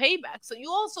going into Payback. So you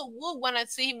also would want to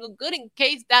see him look good in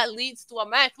case that leads to a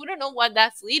match. We don't know what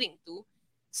that's leading to.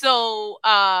 So,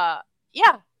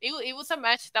 yeah, it was a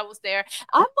match that was there.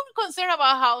 I'm more concerned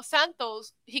about how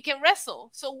Santos, he can wrestle.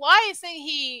 So why isn't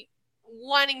he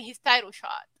wanting his title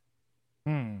shot?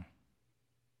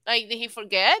 Like, did he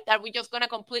forget? Are we just gonna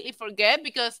completely forget?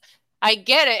 Because I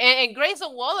get it. And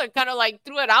Grayson Waller kind of like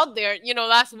threw it out there,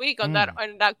 last week on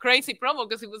that crazy promo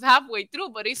because it was halfway through.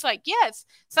 But it's like, yes,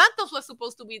 Santos was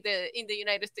supposed to be in the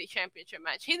United States Championship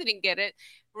match. He didn't get it.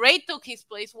 Ray took his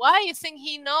place. Why isn't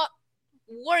he not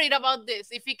worried about this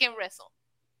if he can wrestle?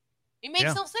 It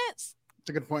makes no sense. It's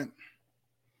a good point.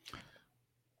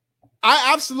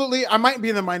 I might be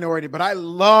in the minority, but I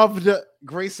loved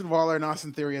Grayson Waller and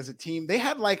Austin Theory as a team. They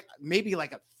had maybe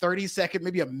a 30-second,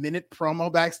 maybe a minute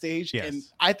promo backstage. Yes. And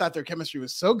I thought their chemistry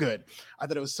was so good. I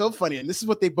thought it was so funny. And this is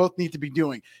what they both need to be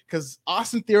doing, because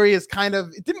Austin Theory is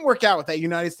it didn't work out with that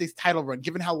United States title run,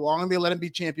 given how long they let him be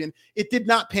champion. It did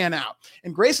not pan out.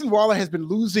 And Grayson Waller has been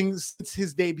losing since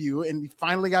his debut, and he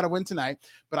finally got a win tonight.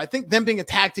 But I think them being a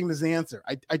tag team is the answer.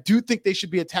 I do think they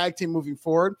should be a tag team moving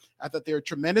forward. I thought they were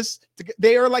tremendous.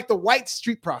 They are like the White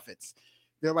Street Profits.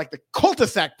 They're like the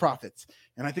cul-de-sac Profits.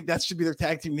 And I think that should be their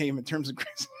tag team name in terms of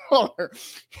Grayson Waller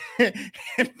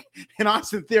and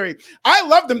Austin Theory. I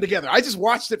love them together. I just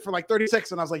watched it for 30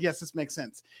 seconds and I was like, yes, this makes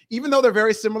sense. Even though they're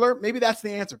very similar, maybe that's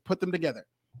the answer. Put them together.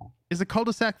 Is a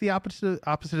cul-de-sac the opposite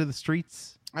of the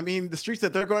streets? I mean, the streets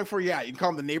that they're going for, yeah. You can call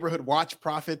them the neighborhood watch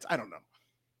profits. I don't know.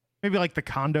 Maybe like the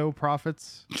condo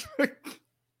profits.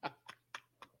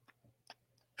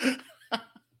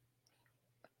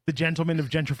 The gentlemen of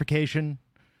gentrification.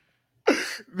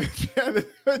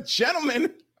 The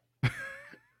gentlemen. I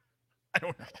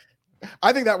don't know.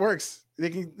 I think that works.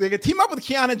 They can team up with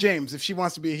Kiana James if she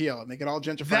wants to be a heel, and they can all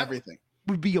gentrify everything.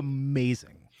 Would be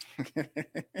amazing. If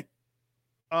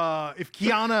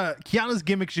Kiana's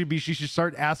gimmick should be, she should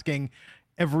start asking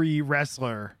every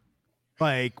wrestler,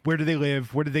 where do they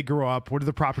live? Where do they grow up? What are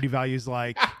the property values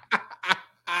like?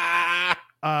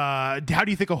 How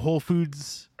do you think a Whole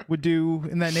Foods would do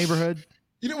in that neighborhood?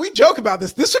 We joke about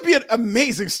this. This would be an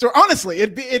amazing story. Honestly,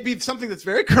 it'd be something that's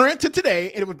very current to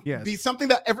today. It would be something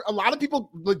that a lot of people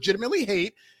legitimately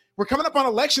hate. We're coming up on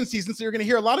election season, so you're going to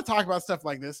hear a lot of talk about stuff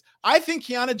like this. I think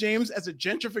Kiana James as a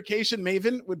gentrification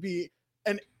maven would be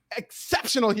an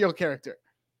exceptional heel character.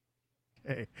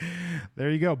 Hey, there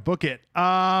you go. Book it.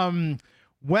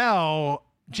 Well,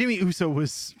 Jimmy Uso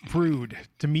was rude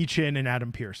to Michin and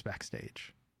Adam Pearce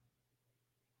backstage.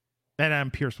 And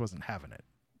Adam Pearce wasn't having it.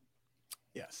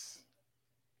 Yes.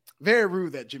 Very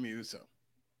rude, that Jimmy Uso.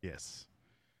 Yes.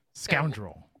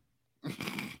 Scoundrel.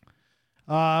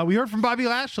 We heard from Bobby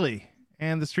Lashley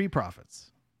and the Street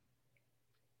Profits.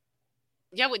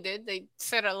 Yeah, we did. They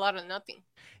said a lot of nothing.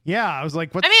 Yeah, I was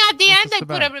like, what? I mean, at the end, they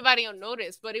put everybody on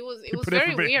notice, but it was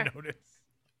very weird.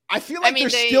 I feel like they're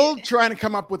still trying to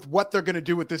come up with what they're going to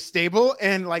do with this stable.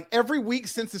 And every week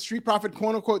since the Street Profit,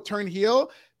 quote unquote, turned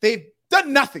heel, they've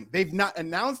done nothing. They've not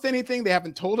announced anything. They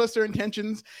haven't told us their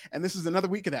intentions. And this is another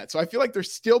week of that. So I feel like they're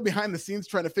still behind the scenes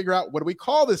trying to figure out, what do we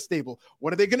call this stable?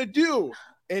 What are they going to do?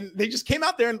 And they just came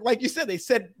out there and, like you said, they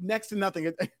said next to nothing.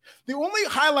 The only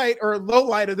highlight or low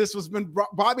light of this was when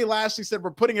Bobby Lashley said,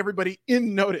 we're putting everybody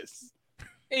in notice.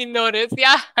 In notice,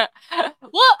 yeah.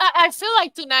 Well, I feel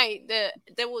like tonight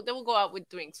they will go out with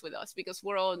drinks with us because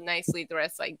we're all nicely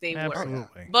dressed like they were.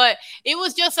 But it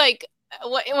was just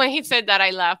when he said that,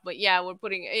 I laughed. But yeah, we're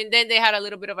putting. And then they had a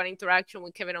little bit of an interaction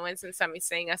with Kevin Owens and Sami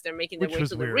Zayn as they're making their way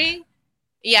to the ring.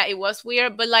 Yeah, it was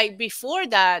weird. But before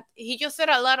that, he just said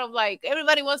a lot of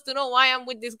everybody wants to know why I'm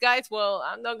with these guys. Well,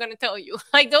 I'm not gonna tell you.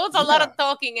 There was a lot of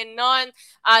talking and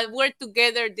we're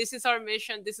together. This is our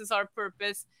mission. This is our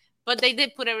purpose. But they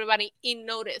did put everybody in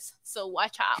notice, so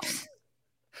watch out.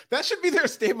 That should be their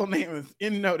stable name, is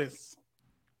In Notice.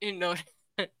 In Notice.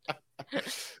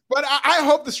 But I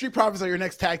hope the Street Profits are your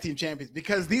next tag team champions,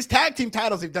 because these tag team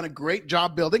titles, they've done a great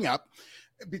job building up.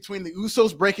 Between the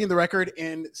Usos breaking the record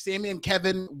and Sami and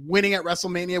Kevin winning at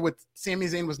WrestleMania with Sami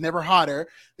Zayn was never hotter.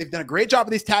 They've done a great job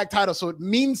with these tag titles, so it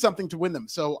means something to win them.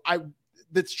 So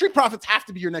the Street Profits have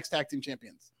to be your next tag team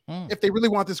champions if they really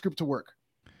want this group to work.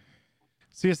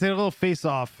 So yes, they had a little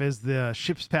face-off as the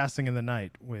ships passing in the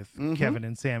night with Kevin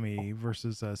and Sami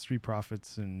versus Street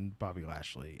Profits and Bobby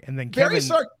Lashley. And then Kevin... Very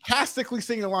sarcastically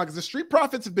singing along, because the Street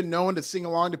Profits have been known to sing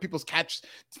along to people's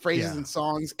catchphrases and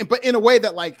songs, but in a way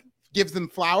that gives them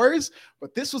flowers.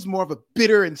 But this was more of a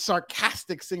bitter and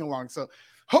sarcastic sing-along. So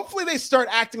hopefully they start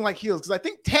acting like heels, because I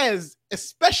think Tez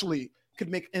especially could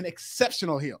make an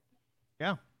exceptional heel.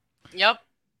 Yeah. Yep.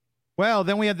 Well,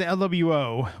 then we had the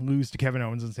LWO lose to Kevin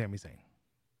Owens and Sami Zayn.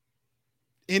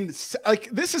 I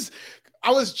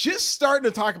was just starting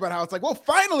to talk about how it's well,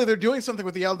 finally they're doing something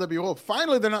with the LWO.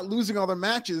 Finally, they're not losing all their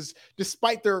matches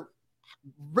despite their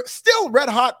still red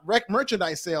hot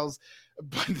merchandise sales.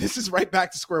 but this is right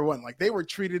back to square one. Like, they were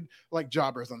treated like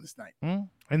jobbers on this night.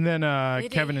 And then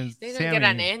Kevin and they Sammy. didn't get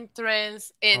an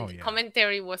entrance, and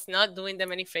commentary was not doing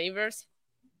them any favors.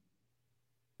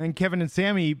 And Kevin and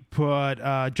Sammy put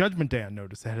Judgment Day on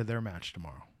notice ahead of their match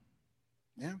tomorrow.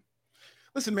 Yeah.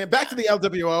 Listen, man, back to the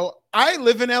LWO. I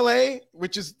live in LA,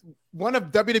 which is one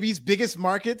of WWE's biggest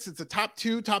markets. It's a top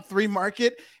 2, top 3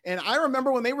 market. And I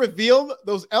remember when they revealed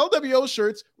those LWO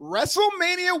shirts,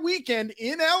 WrestleMania weekend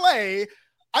in LA.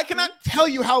 I cannot tell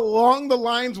you how long the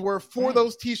lines were for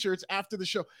those t-shirts after the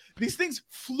show. These things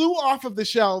flew off of the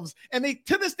shelves, and they,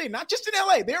 to this day, not just in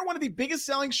LA, they're one of the biggest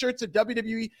selling shirts that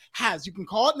WWE has. You can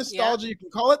call it nostalgia. You can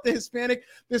call it the Hispanic.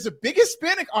 There's a big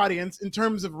Hispanic audience in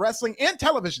terms of wrestling and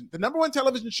television. The number one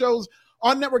television shows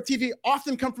on network TV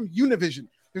often come from Univision.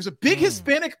 There's a big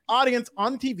Hispanic audience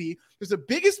on TV. There's a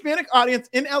big Hispanic audience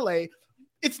in LA.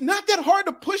 It's not that hard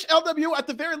to push LWO at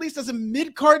the very least as a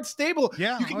mid-card stable.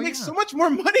 Yeah, you can make so much more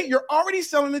money. You're already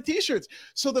selling the t-shirts.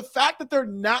 So the fact that they're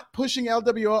not pushing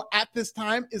LWO at this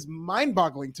time is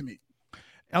mind-boggling to me.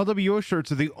 LWO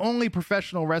shirts are the only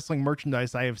professional wrestling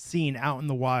merchandise I have seen out in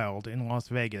the wild in Las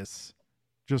Vegas,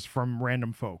 just from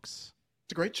random folks.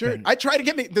 It's a great shirt. I tried to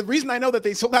get me, the reason I know that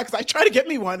they sold out because I tried to get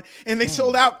me one and they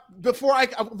sold out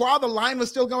while the line was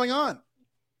still going on.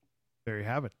 There you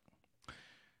have it.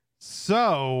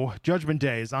 So, Judgment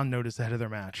Day is on notice ahead of their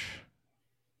match.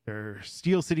 Their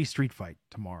Steel City Street Fight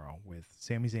tomorrow with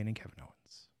Sami Zayn and Kevin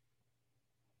Owens.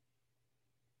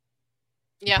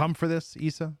 You pumped for this,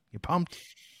 Issa? You pumped?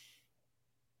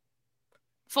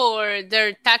 For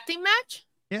their tag team match?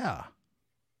 Yeah.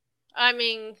 I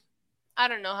mean, I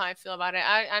don't know how I feel about it.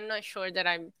 I'm not sure that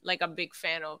I'm like a big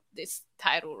fan of this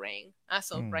title reign. As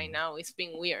of right now, it's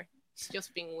been weird. It's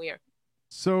just been weird.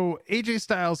 So AJ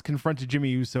Styles confronted Jimmy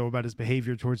Uso about his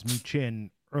behavior towards Michin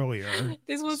earlier.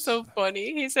 This was so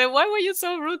funny. He said, "Why were you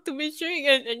so rude to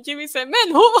Michin?" And Jimmy said,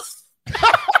 "Man, who?"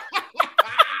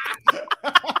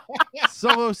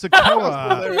 Solo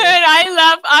Sikoa. Man, I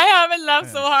laugh. I haven't laughed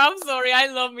so hard. I'm sorry. I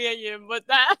love me and him, but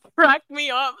that cracked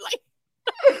me up. Like,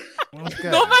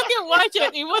 go back and watch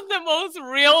it. It was the most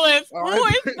realist.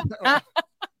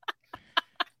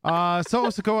 Solo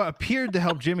Sikoa appeared to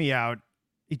help Jimmy out.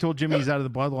 He told Jimmy he's out of the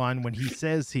bloodline when he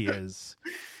says he is.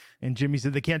 And Jimmy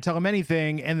said they can't tell him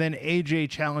anything. And then AJ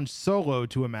challenged Solo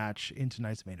to a match in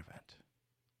tonight's main event.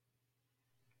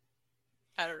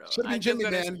 I don't know.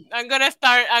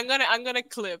 I'm gonna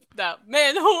clip that.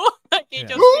 Man, who? Like, he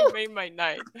just made my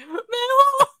night. Man,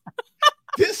 who?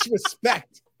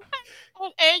 Disrespect.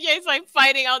 And AJ's like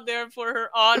fighting out there for her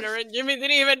honor, and Jimmy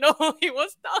didn't even know who he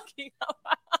was talking about.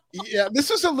 Yeah, this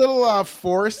was a little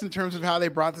forced in terms of how they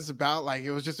brought this about. Like,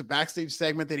 it was just a backstage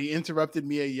segment that he interrupted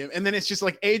Mia Yim. And then it's just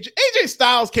like AJ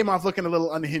Styles came off looking a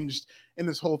little unhinged in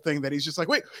this whole thing that he's just like,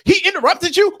 wait, he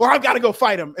interrupted you? Well, I've got to go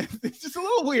fight him. It's just a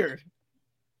little weird.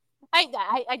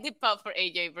 I did pop for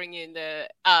AJ bringing the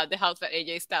house that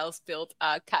AJ Styles built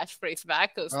catchphrase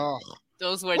back, because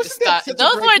those were the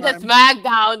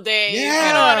SmackDown days. Yeah.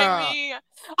 You know what I mean?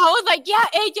 I was like, yeah,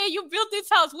 AJ, you built this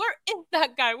house. Where is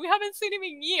that guy? We haven't seen him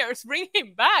in years. Bring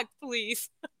him back, please.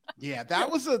 Yeah, that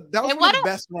was one of the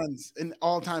best runs in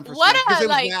all time for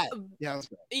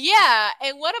Yeah,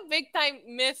 and what a big time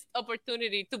missed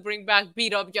opportunity to bring back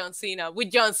beat up John Cena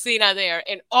with John Cena there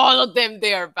and all of them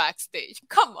there backstage.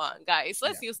 Come on, guys,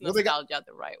 let's use nostalgia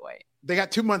the right way. They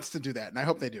got 2 months to do that, and I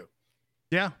hope they do.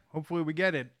 Yeah, hopefully we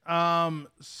get it.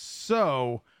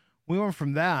 So we went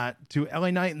from that to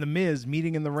LA Knight and The Miz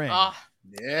meeting in the ring.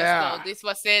 Yeah, this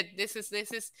was it. This is.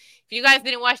 If you guys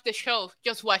didn't watch the show,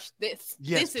 just watch this.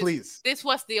 Yes, please. This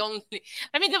was the only.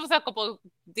 I mean, there was a couple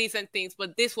decent things,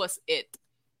 but this was it.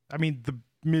 I mean, The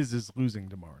Miz is losing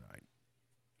tomorrow night.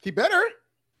 He better.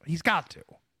 He's got to.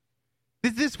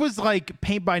 This was like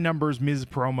paint by numbers Miz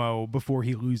promo before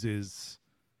he loses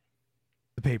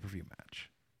the pay-per-view match.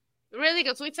 Really?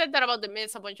 Because we said that about The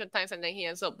Miz a bunch of times, and then he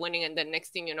ends up winning, and then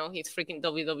next thing you know, he's freaking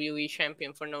WWE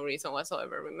champion for no reason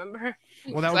whatsoever. Remember?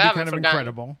 Well, that would be kind of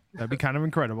incredible. That'd be kind of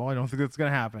incredible. I don't think that's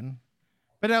going to happen.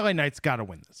 But LA Knight's got to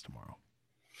win this tomorrow.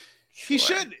 He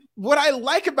should. What I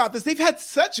like about this, they've had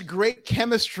such great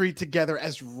chemistry together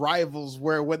as rivals,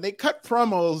 where when they cut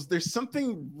promos, there's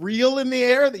something real in the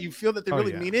air that you feel that they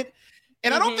really mean it.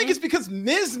 And I don't think it's because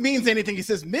Miz means anything. He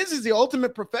says Miz is the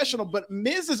ultimate professional, but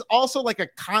Miz is also like a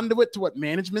conduit to what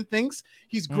management thinks.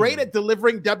 He's great at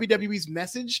delivering WWE's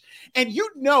message. And you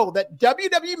know that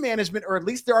WWE management, or at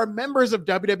least there are members of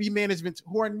WWE management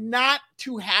who are not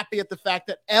too happy at the fact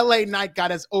that LA Knight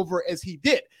got as over as he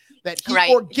did. that he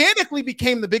organically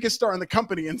became the biggest star in the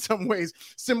company in some ways,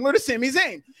 similar to Sami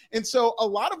Zayn. And so a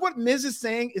lot of what Miz is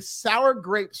saying is sour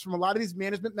grapes from a lot of these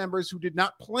management members who did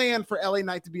not plan for LA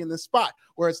Knight to be in this spot,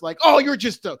 where it's like, oh, you're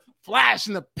just a flash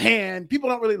in the pan. People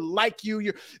don't really like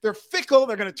you. They're fickle.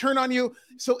 They're going to turn on you.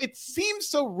 So it seems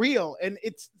so real. And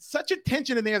it's such a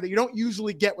tension in there that you don't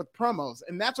usually get with promos.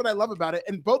 And that's what I love about it.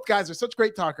 And both guys are such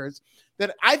great talkers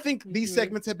that I think these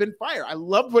segments have been fire. I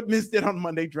loved what Miz did on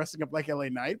Monday, dressing up like LA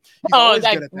Knight.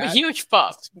 That huge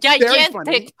pop.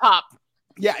 Gigantic pop.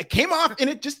 Yeah, it came off, and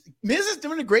it just, Miz is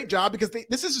doing a great job because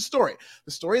this is a story.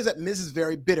 The story is that Miz is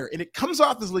very bitter, and it comes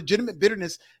off as legitimate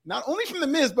bitterness, not only from the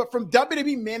Miz, but from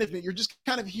WWE management. You're just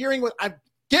kind of hearing what I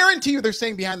guarantee you they're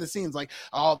saying behind the scenes, like,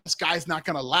 oh, this guy's not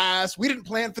going to last. We didn't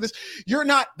plan for this. You're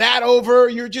not that over.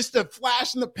 You're just a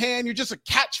flash in the pan. You're just a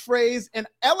catchphrase. And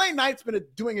LA Knight's been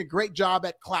doing a great job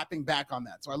at clapping back on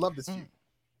that. So I love this feud.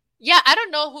 Yeah, I don't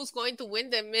know who's going to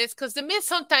win the Miz, because the Miz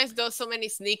sometimes does so many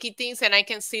sneaky things, and I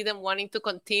can see them wanting to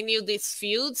continue this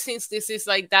feud since this is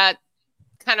like that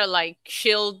kind of like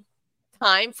shield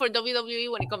time for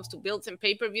WWE when it comes to builds and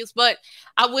pay-per-views. But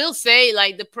I will say,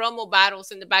 like, the promo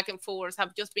battles and the back and forwards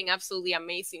have just been absolutely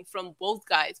amazing from both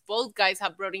guys. Both guys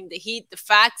have brought in the heat, the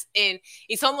facts, and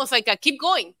it's almost like a keep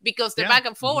going, because the back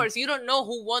and forwards, you don't know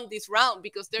who won this round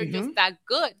because they're just that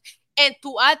good. And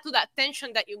to add to that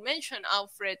tension that you mentioned,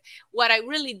 Alfred, what I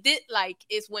really did like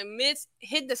is when Miz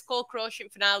hit the skull crushing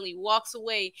finale, walks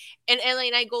away, and LA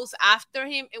Knight goes after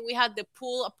him, and we had the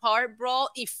pull apart brawl.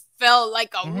 It felt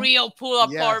like a real pull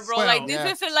apart brawl. Like,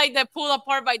 this isn't like the pull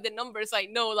apart by the numbers. Like,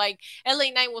 no, like LA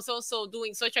Knight was also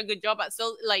doing such a good job at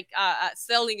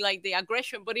selling like the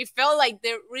aggression, but it felt like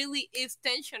there really is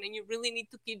tension, and you really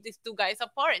need to keep these two guys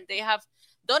apart. And they have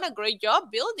done a great job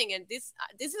building. And this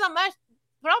is a match.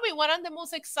 Probably what I'm the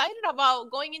most excited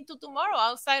about going into tomorrow,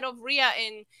 outside of Rhea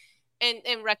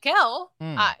and Raquel,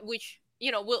 which,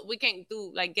 you know, we can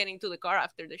do like getting to the car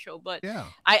after the show. But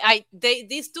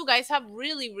these two guys have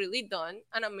really, really done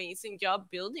an amazing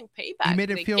job building Payback. He made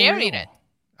it feel real.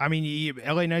 I mean,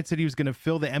 LA Knight said he was going to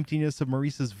fill the emptiness of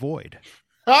Maurice's void.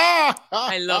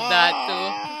 I love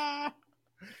that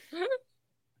too.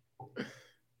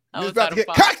 I was out of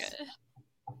pocket.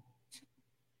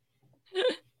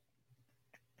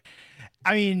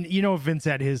 I mean, you know, if Vince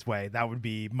had his way, that would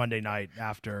be Monday night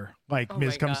after, like,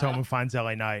 Miz comes home and finds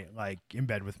LA Knight, like, in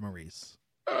bed with Maurice.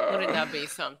 Wouldn't that be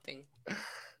something?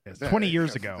 Yes, 20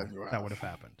 years ago, that would have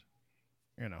happened.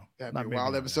 You know, that'd be a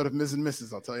wild episode of Miz and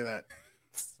Mrs., I'll tell you that.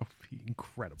 That would be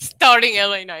incredible. Starting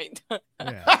LA Knight.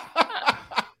 Yeah.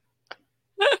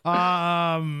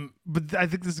 But I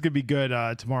think this is gonna be good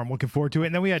tomorrow. I'm looking forward to it.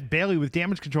 And then we had Bayley with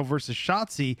Damage Control versus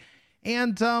Shotzi,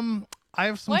 and I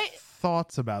have some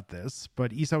thoughts about this,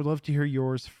 but Issa, I would love to hear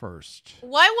yours first.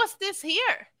 Why was this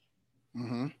here?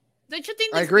 Don't you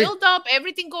think this build up,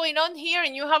 everything going on here,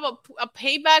 and you have a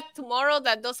Payback tomorrow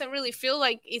that doesn't really feel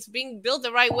like it's being built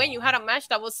the right way? You had a match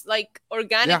that was like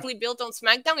organically built on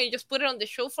SmackDown, and you just put it on the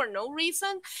show for no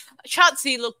reason.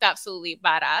 Shotzi looked absolutely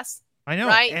badass. I know,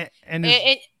 right?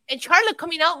 And Charlotte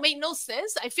coming out made no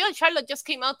sense. I feel like Charlotte just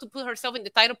came out to put herself in the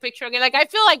title picture again. Like, I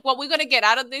feel like what we're gonna get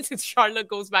out of this is Charlotte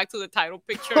goes back to the title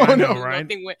picture.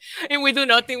 And we do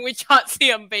nothing with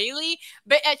Shotzi and Bayley.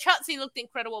 But Shotzi looked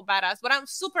incredible badass. But I'm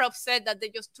super upset that they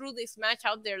just threw this match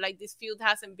out there. Like, this feud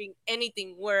hasn't been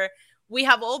anything where we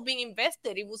have all been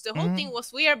invested. It was the whole thing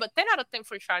was weird, but 10 out of 10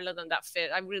 for Charlotte on that fit.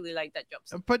 I really like that job.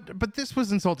 But this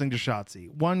was insulting to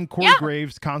Shotzi. One, Corey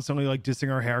Graves constantly like dissing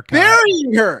her haircut,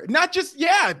 burying her, not just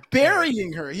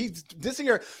burying her. He's dissing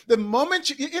her. The moment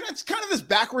it's kind of this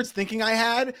backwards thinking I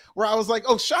had where I was like,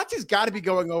 oh, Shotzi's got to be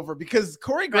going over because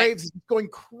Corey Graves is going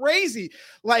crazy.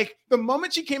 Like, the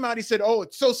moment she came out, he said, oh,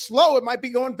 it's so slow, it might be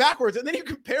going backwards. And then he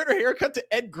compared her haircut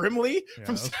to Ed Grimley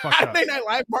from Saturday Night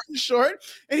Live, Martin Short,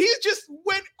 and he just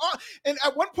went on. And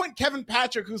at one point, Kevin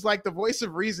Patrick, who's like the voice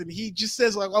of reason, he just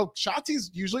says like, oh, Shotzi's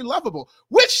usually lovable,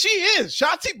 which she is.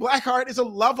 Shotzi Blackheart is a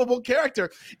lovable character,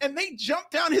 and they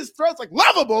jump down his throats like,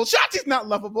 lovable? Shotzi's not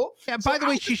lovable. Yeah, by the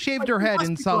way, she shaved her head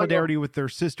in solidarity with their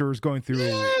sisters going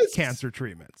through cancer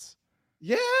treatments.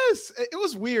 Yes, it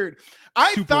was weird.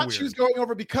 I thought she was going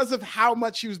over because of how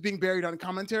much she was being buried on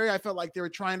commentary. I felt like they were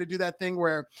trying to do that thing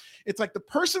where it's like the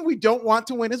person we don't want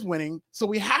to win is winning, so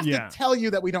we have to tell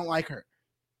you that we don't like her.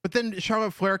 But then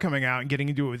Charlotte Flair coming out and getting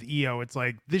into it with Io, it's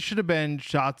like this should have been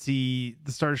Shotzi,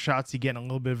 the start of Shotzi getting a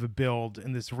little bit of a build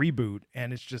in this reboot,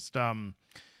 and it's just it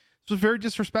was very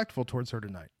disrespectful towards her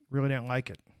tonight. Really didn't like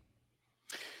it.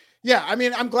 Yeah, I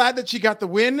mean, I'm glad that she got the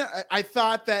win. I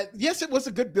thought that, yes, it was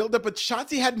a good buildup, but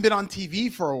Shotzi hadn't been on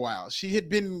TV for a while. She had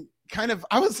been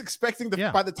I was expecting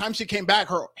by the time she came back,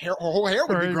 her whole hair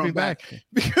would be grown back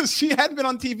because she hadn't been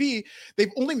on TV.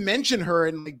 They've only mentioned her,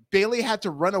 and like Bailey had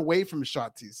to run away from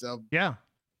Shotzi. So yeah,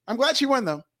 I'm glad she won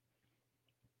though.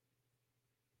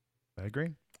 I agree.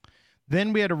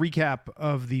 Then we had a recap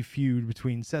of the feud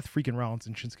between Seth freaking Rollins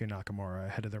and Shinsuke Nakamura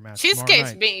ahead of their match.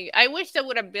 Shinsuke's being, I wish they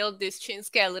would have built this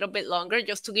Shinsuke a little bit longer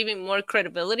just to give him more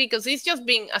credibility, because he's just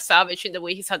being a savage in the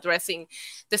way he's addressing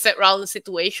the Seth Rollins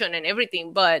situation and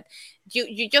everything. But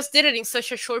you just did it in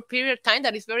such a short period of time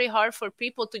that it's very hard for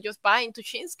people to just buy into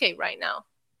Shinsuke right now.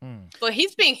 But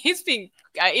he's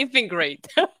been great.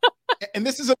 And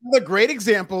this is another great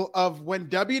example of when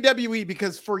WWE,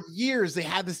 because for years they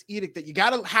had this edict that you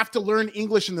have to learn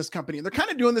English in this company. And they're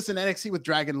kind of doing this in NXT with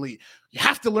Dragon Lee. You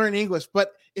have to learn English.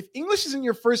 But if English isn't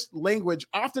your first language,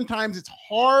 oftentimes it's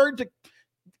hard to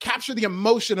capture the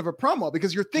emotion of a promo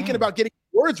because you're thinking about getting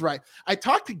words right. I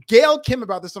talked to Gail Kim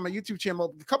about this on my YouTube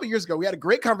channel a couple years ago. We had a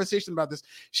great conversation about this.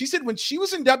 She said when she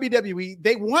was in WWE,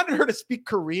 they wanted her to speak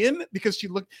Korean because she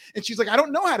looked, and she's like, I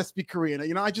don't know how to speak Korean.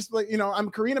 You know, I just like, you know,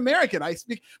 I'm Korean American. I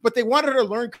speak, but they wanted her to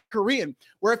learn Korean.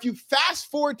 Where if you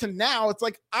fast forward to now, it's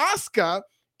like Asuka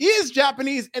is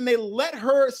Japanese and they let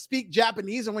her speak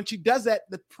Japanese. And when she does that,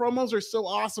 the promos are so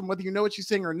awesome, whether you know what she's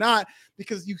saying or not,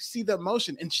 because you see the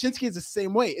emotion. And Shinsuke is the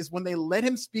same way, is when they let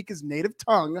him speak his native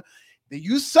tongue, they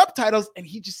use subtitles and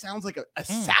he just sounds like an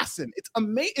assassin. It's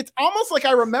amazing. It's almost like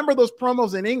I remember those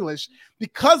promos in English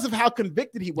because of how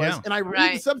convicted he was. Yeah. And I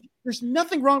read the subtitles. There's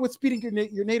nothing wrong with speaking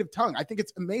your native tongue. I think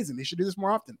it's amazing. They should do this more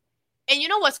often. And you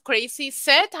know what's crazy?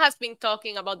 Seth has been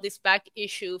talking about this back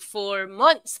issue for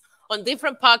months on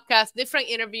different podcasts, different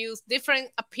interviews, different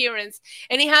appearance,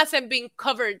 and it hasn't been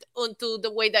covered onto the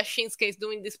way that Shinsuke is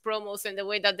doing these promos and the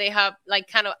way that they have like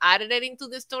kind of added it into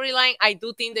the storyline. I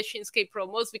do think the Shinsuke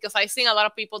promos, because I've seen a lot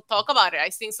of people talk about it.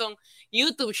 I've seen some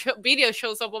YouTube video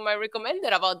shows up on my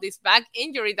recommended about this back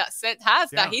injury that Seth has,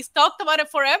 that he's talked about it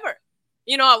forever.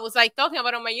 You know, I was like talking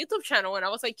about it on my YouTube channel, and I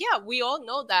was like, yeah, we all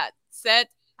know that Seth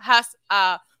has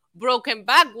broken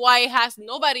back. Why has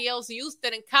nobody else used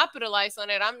it and capitalized on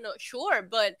it? I'm not sure,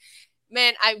 but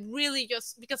man, I really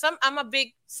just, because I'm a big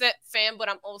Seth fan, but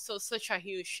I'm also such a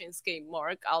huge Shinsuke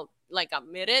mark. I'll like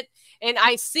admit it. And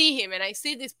I see him and I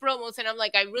see these promos and I'm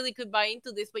like, I really could buy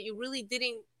into this, but you really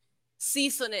didn't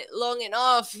season it long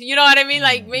enough. You know what I mean?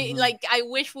 Like, like I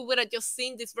wish we would have just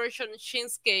seen this version of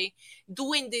Shinsuke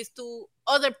doing this to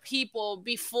other people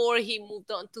before he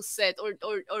moved on to Seth,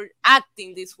 or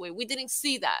acting this way. We didn't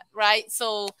see that, right?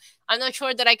 So I'm not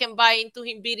sure that I can buy into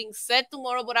him beating Seth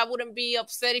tomorrow, but I wouldn't be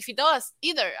upset if he does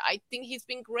either. I think he's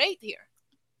been great here.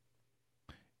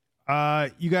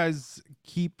 You guys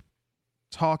keep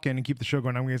talking and keep the show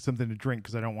going. I'm gonna get something to drink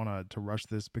because I don't want to rush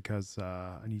this because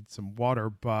I need some water.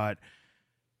 But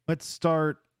let's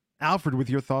start, Alfred, with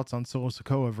your thoughts on Solo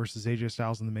Sikoa versus AJ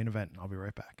Styles in the main event. I'll be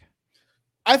right back.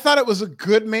 I thought it was a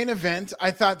good main event.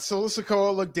 I thought Solo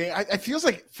Sikoa looked. It feels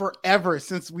like forever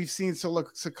since we've seen Solo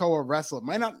Sikoa wrestle. It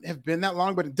might not have been that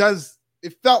long, but it does.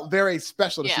 It felt very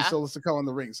special to see Solo Sikoa in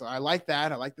the ring. So I like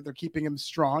that. I like that they're keeping him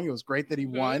strong. It was great that he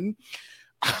won.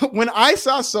 When I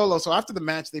saw Solo, so after the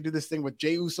match, they do this thing with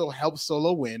Jey Uso helps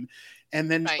Solo win. And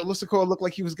then Solo Sikoa looked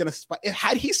like he was going to spike.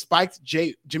 Had he spiked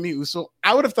Jimmy Uso,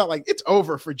 I would have thought like it's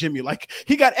over for Jimmy. Like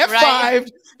he got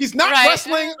F5. He's not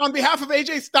wrestling on behalf of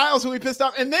AJ Styles, who he pissed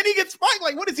off. And then he gets spiked.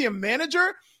 Like, what is he, a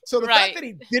manager? So the fact that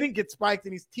he didn't get spiked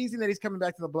and he's teasing that he's coming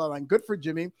back to the bloodline, good for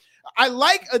Jimmy. I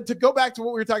like, to go back to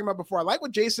what we were talking about before, I like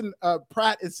what Jason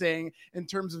Pratt is saying in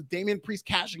terms of Damian Priest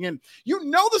cashing in. You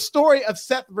know, the story of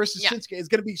Seth versus Shinsuke is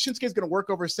going to be Shinsuke is going to work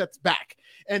over Seth's back.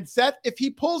 And Seth, if he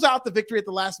pulls out the victory at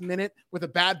the last minute with a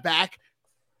bad back,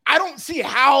 I don't see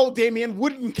how Damian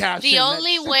wouldn't cash in. The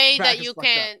only way that you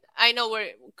can, I know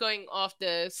we're going off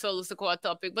the Solo Sikoa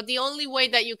topic, but the only way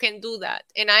that you can do that,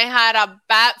 and I had a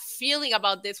bad feeling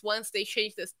about this once they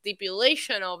changed the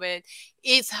stipulation of it,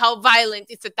 is how violent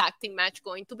is the tag team match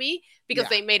going to be, because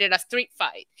they made it a street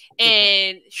fight.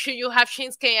 And should you have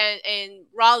Shinsuke and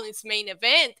Rollins main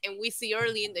event, and we see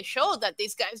early in the show that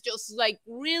these guys just like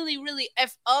really, really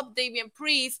F up Damian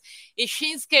Priest, if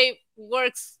Shinsuke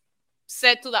works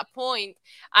set to that point,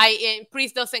 and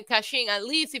Priest doesn't cash in, at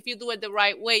least if you do it the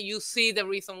right way, you see the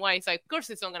reason why. It's like, of course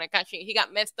he's not going to cash in. He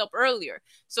got messed up earlier.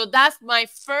 So that's my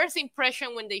first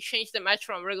impression when they changed the match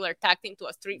from a regular tag team to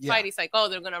a street fight. It's like, oh,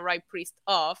 they're going to write Priest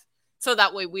off. So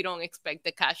that way we don't expect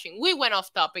the cashing. We went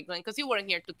off topic, Glenn, because you weren't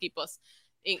here to keep us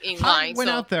in line. I went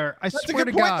out there. I swear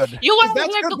to God. You weren't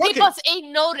here to keep us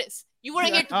a notice. You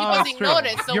weren't here to keep us a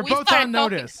notice. So you're both on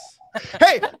notice.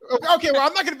 Hey, okay, well,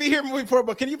 I'm not going to be here moving forward,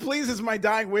 but can you please, as my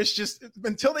dying wish, just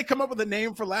until they come up with a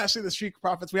name for Lashley the Street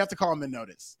Profits, we have to call him In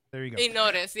Notice. There you go. In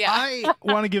Notice, yeah. I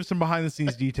want to give some behind the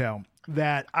scenes detail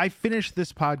that I finish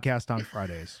this podcast on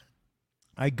Fridays.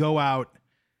 I go out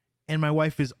and my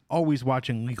wife is always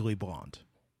watching Legally Blonde.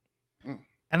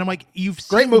 And I'm like, you've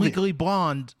seen Legally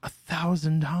Blonde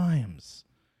 1,000 times.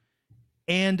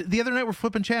 And the other night we're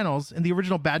flipping channels and the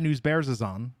original Bad News Bears is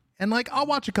on. And like, I'll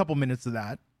watch a couple minutes of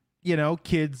that. You know,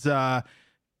 kids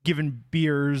giving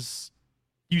beers,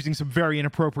 using some very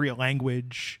inappropriate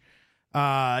language. You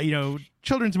know,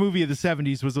 children's movie of the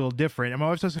 70s was a little different. And my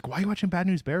wife's just like, why are you watching Bad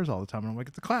News Bears all the time? And I'm like,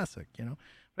 it's a classic, you know.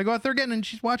 But I go out there again and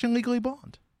she's watching Legally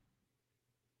Blonde.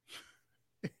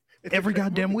 Every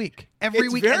goddamn week. Every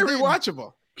week. It's very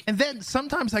rewatchable. And then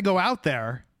sometimes I go out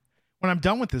there when I'm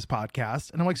done with this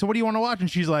podcast and I'm like, so what do you want to watch?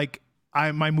 And she's like,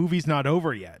 my movie's not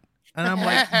over yet. And I'm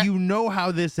like, you know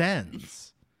how this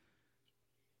ends.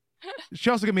 She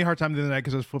also gave me a hard time the other night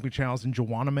because I was flipping channels and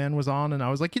Joanna Man was on. And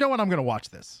I was like, you know what? I'm going to watch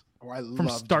this from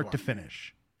start to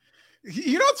finish.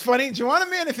 You know what's funny? Joanna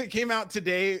Man, if it came out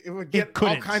today, it would get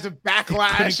all kinds of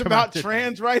backlash about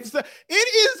trans rights stuff. It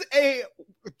is a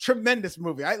tremendous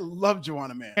movie. I love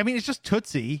Joanna Man. I mean, it's just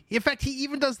Tootsie. In fact, he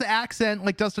even does the accent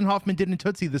like Dustin Hoffman did in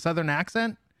Tootsie, the Southern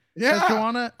accent. Yeah.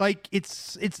 Joanna, like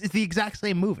it's the exact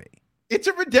same movie. It's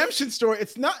a redemption story.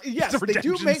 It's not. Yes, they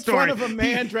do make fun of a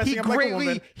man dressing up like a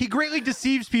woman. He greatly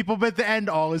deceives people, but at the end,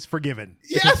 all is forgiven.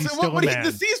 Yes, he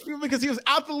deceives people because he was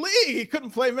out the league. He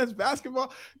couldn't play men's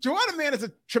basketball. Joanna Man is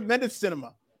a tremendous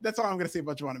cinema. That's all I'm going to say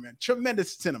about Joanna Man.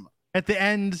 Tremendous cinema. At the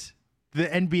end, the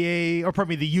NBA, or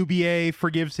pardon me, the UBA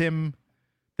forgives him.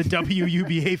 The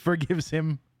WUBA forgives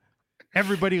him.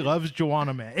 Everybody loves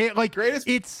Joanna Man.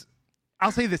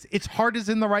 I'll say this: its heart is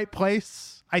in the right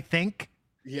place, I think.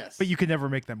 Yes, but you could never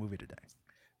make that movie today.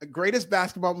 The greatest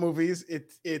basketball movies.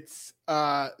 Okay.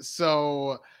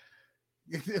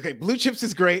 Blue Chips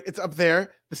is great. It's up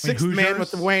there. The Sixth Man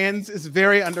with the Wayans is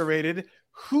very underrated.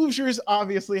 Hoosiers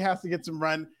obviously has to get some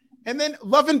run. And then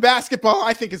Love and Basketball,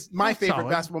 I think, is my favorite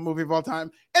basketball movie of all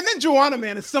time. And then Joanna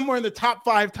Man is somewhere in the top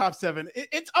 5, top 7.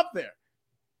 It's up there.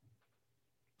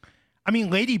 I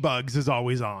mean, Ladybugs is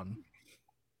always on.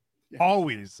 Yes.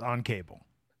 Always on cable.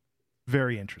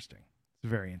 Very interesting. It's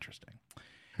very interesting.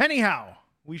 Anyhow,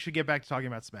 we should get back to talking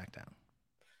about SmackDown.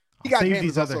 He Got Game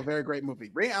is also a very great movie.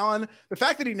 Ray Allen, the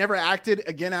fact that he never acted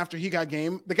again after He Got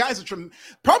Game, the guy's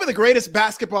probably the greatest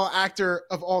basketball actor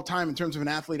of all time in terms of an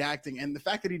athlete acting. And the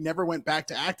fact that he never went back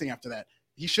to acting after that,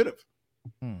 he should have.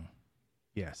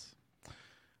 Yes.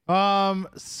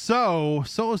 So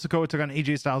Solo Sikoa took on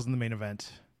AJ Styles in the main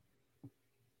event.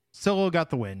 Solo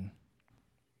got the win.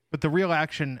 But the real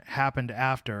action happened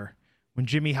after, when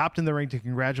Jimmy hopped in the ring to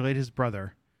congratulate his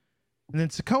brother. And then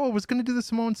Sikoa was going to do the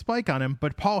Samoan spike on him,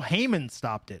 but Paul Heyman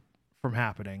stopped it from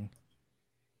happening.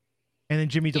 And then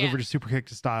Jimmy delivered a super kick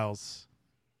to Styles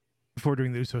before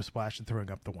doing the Uso splash and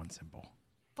throwing up the one symbol.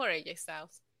 Poor AJ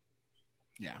Styles.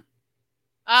 Yeah.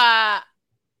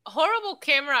 Horrible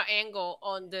camera angle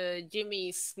on the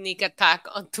Jimmy sneak attack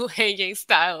onto AJ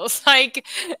Styles. Like,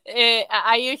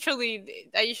 I usually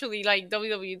like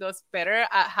WWE does better at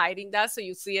hiding that, so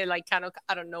you see it like kind of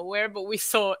out of nowhere. But we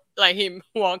saw like him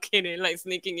walking in, like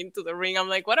sneaking into the ring. I'm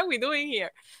like, what are we doing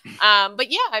here? But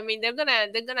yeah, I mean, they're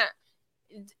gonna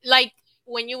like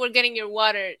when you were getting your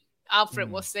water.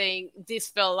 Alfred was saying this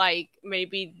felt like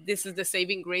maybe this is the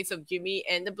saving grace of Jimmy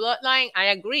and the bloodline. I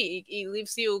agree. It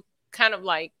leaves you kind of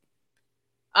like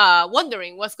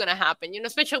wondering what's gonna happen,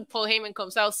 especially Paul Heyman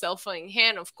comes out cell phone in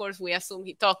hand. Of course, we assume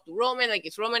he talked to Roman, like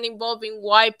is Roman involved in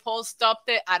why Paul stopped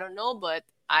it? I don't know, but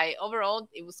overall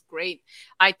it was great.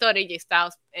 I thought AJ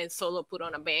Styles and Solo put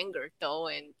on a banger though,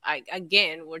 and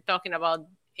we're talking about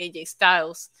AJ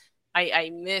Styles. I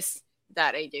miss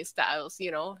that AJ Styles,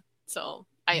 so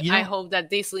I hope that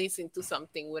this leads into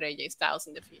something with AJ Styles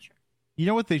in the future. You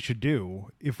know what they should do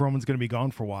if Roman's going to be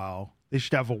gone for a while? They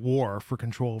should have a war for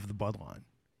control of the bloodline.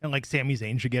 And like Sami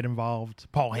Zayn should get involved.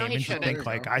 Paul Heyman should think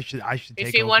like I should take over.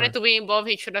 If he wanted to be involved,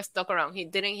 he should have stuck around. He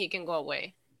didn't. He can go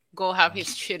away. Go have his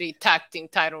shitty tag team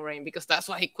title reign because that's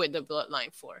what he quit the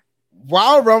bloodline for.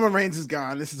 While Roman Reigns is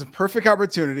gone, this is a perfect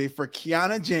opportunity for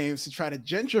Kiana James to try to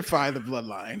gentrify the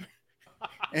bloodline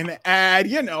and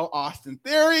add, Austin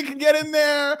Theory can get in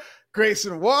there,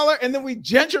 Grayson Waller, and then we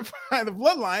gentrify the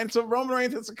bloodline so Roman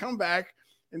Reigns has to come back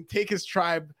and take his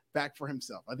tribe back for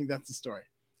himself. I think that's the story.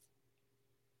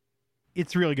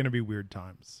 It's really going to be weird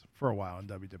times for a while in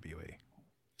WWE.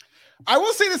 I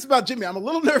will say this about Jimmy. I'm a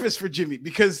little nervous for Jimmy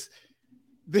because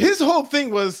his whole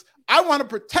thing was, I want to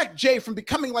protect Jay from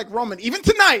becoming like Roman. Even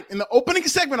tonight in the opening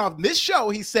segment of this show,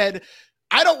 he said,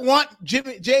 I don't want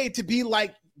Jay to be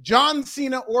like John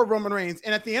Cena or Roman Reigns.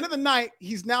 And at the end of the night,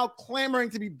 he's now clamoring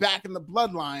to be back in the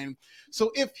bloodline.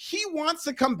 So if he wants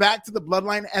to come back to the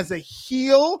bloodline as a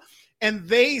heel and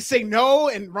they say no,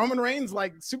 and Roman Reigns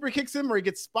like super kicks him or he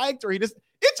gets spiked or it's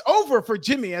over for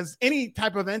Jimmy as any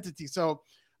type of entity. So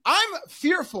I'm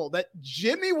fearful that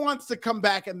Jimmy wants to come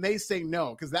back and they say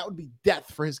no, because that would be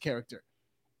death for his character.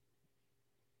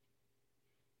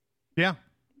 Yeah.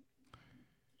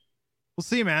 We'll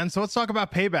see, man. So let's talk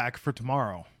about Payback for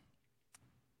tomorrow.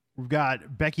 We've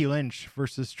got Becky Lynch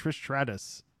versus Trish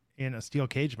Stratus in a steel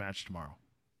cage match tomorrow.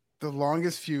 The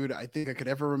longest feud I think I could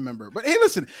ever remember. But hey,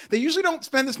 listen, they usually don't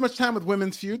spend this much time with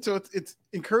women's feud, so it's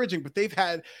encouraging. But they've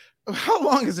had, how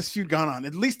long has this feud gone on?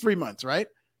 At least 3 months, right?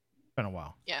 Been a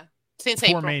while. Yeah, since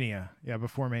before April. Mania. Yeah,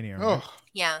 before Mania. Right? Oh,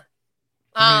 yeah.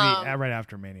 Or maybe right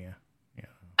after Mania. Yeah.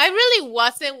 I really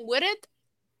wasn't with it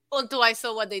until I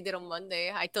saw what they did on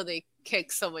Monday. I thought they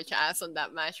kicked so much ass on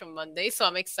that match on Monday, so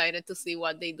I'm excited to see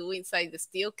what they do inside the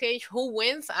steel cage. Who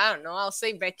wins? I don't know. I'll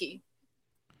say Becky.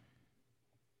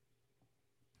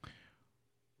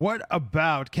 What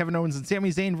about Kevin Owens and Sami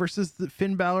Zayn versus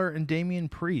Finn Balor and Damian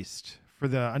Priest for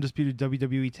the undisputed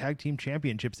WWE Tag Team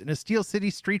Championships in a Steel City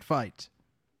street fight?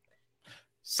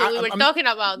 So we were talking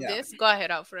about this. Go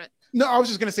ahead, Alfred. No, I was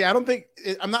just going to say,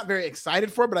 I'm not very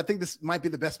excited for it, but I think this might be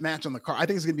the best match on the card. I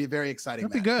think it's going to be a very exciting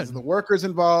match. That'd be good. The workers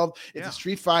involved. It's a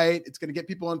street fight. It's going to get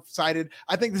people excited.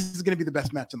 I think this is going to be the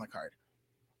best match on the card.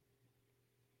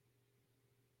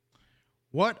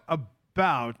 What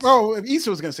about... Oh, Issa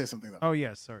was going to say something, though. Oh,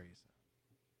 yeah. Sorry.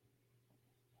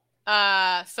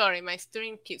 Sorry, my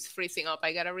stream keeps freezing up.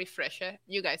 I got to refresh it.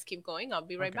 You guys keep going. I'll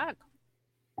be right back.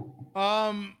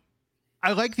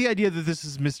 I like the idea that this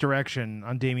is misdirection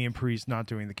on Damian Priest not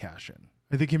doing the cash-in.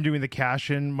 I think him doing the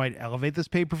cash-in might elevate this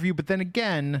pay-per-view, but then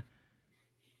again,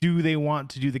 do they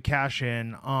want to do the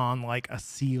cash-in on like a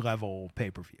C-level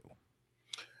pay-per-view?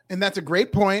 And that's a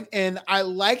great point. And I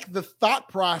like the thought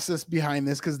process behind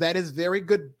this, because that is very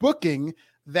good booking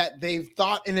that they've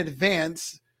thought in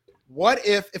advance. What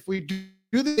if we do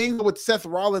the thing with Seth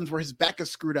Rollins where his back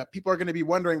is screwed up? People are going to be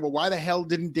wondering, well, why the hell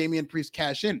didn't Damian Priest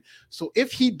cash in? So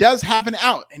if he does have an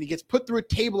out and he gets put through a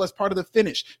table as part of the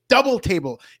finish, double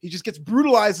table, he just gets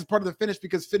brutalized as part of the finish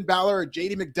because Finn Balor or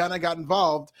JD McDonough got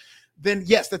involved, then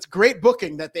yes, that's great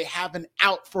booking that they have an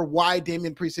out for why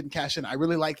Damian Priest didn't cash in. I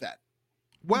really like that.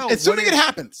 Well, assuming it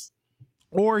happens.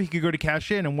 Or he could go to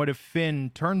cash in, and what if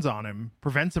Finn turns on him,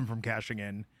 prevents him from cashing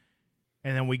in,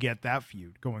 and then we get that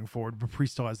feud going forward, but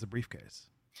Priest still has the briefcase.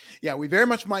 Yeah, we very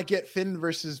much might get Finn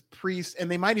versus Priest, and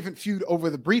they might even feud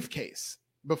over the briefcase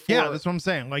before. Yeah, that's what I'm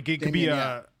saying. Like, it could be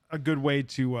a good way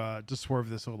to swerve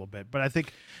this a little bit. But I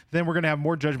think then we're going to have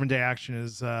more Judgment Day action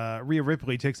as Rhea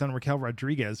Ripley takes on Raquel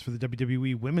Rodriguez for the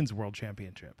WWE Women's World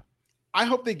Championship. I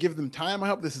hope they give them time. I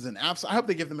hope this is an absolute. I hope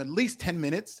they give them at least 10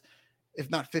 minutes, if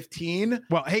not 15.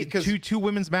 Well, hey, two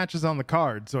women's matches on the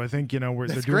card, so I think, they're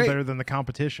doing better than the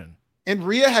competition. And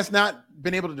Rhea has not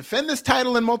been able to defend this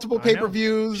title in multiple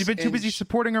pay-per-views. She's been too busy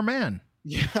supporting her man.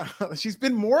 Yeah, she's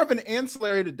been more of an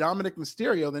ancillary to Dominic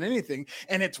Mysterio than anything,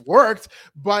 and it's worked.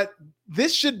 But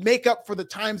this should make up for the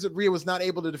times that Rhea was not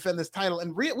able to defend this title.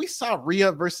 And we saw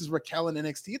Rhea versus Raquel in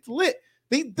NXT. It's lit.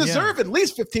 They deserve at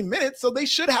least 15 minutes, so they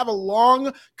should have a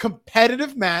long,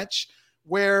 competitive match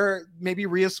where maybe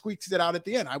Rhea squeaks it out at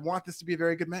the end. I want this to be a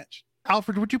very good match.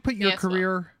 Alfred, would you put your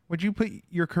career? Would you put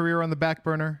your career on the back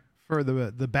burner for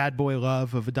the bad boy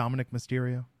love of Dominic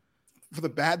Mysterio? For the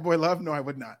bad boy love? No, I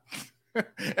would not.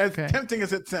 As tempting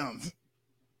as it sounds.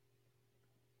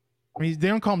 I mean, they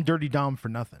don't call him Dirty Dom for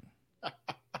nothing.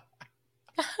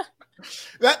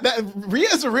 That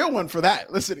Rhea's a real one for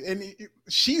that. Listen, and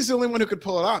she's the only one who could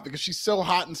pull it off because she's so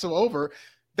hot and so over.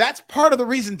 That's part of the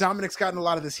reason Dominic's gotten a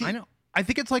lot of this heat. I know. I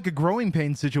think it's like a growing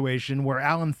pain situation where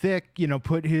Alan Thicke,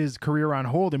 put his career on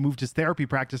hold and moved his therapy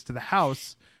practice to the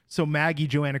house so Maggie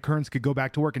Joanna Kearns could go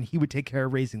back to work and he would take care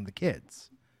of raising the kids.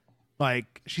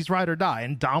 Like, she's ride or die,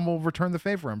 and Dom will return the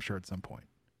favor, I'm sure, at some point.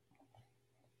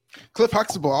 Cliff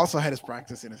Huxtable also had his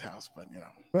practice in his house, but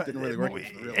didn't really work.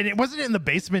 And it wasn't in the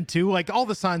basement too. Like, all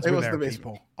the signs were there,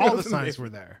 people. All the signs were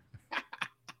there.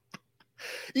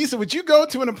 Issa, would you go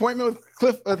to an appointment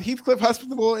with Heathcliff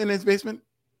Huxtable in his basement?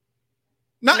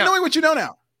 Not knowing what you know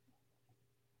now.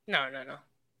 No.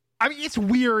 I mean, it's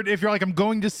weird if you're like, I'm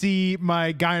going to see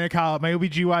my gynecologist, my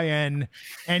OBGYN,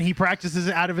 and he practices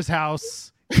out of his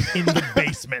house in the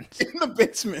basement. In the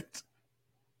basement.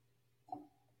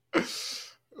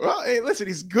 Well, hey, listen,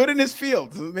 he's good in his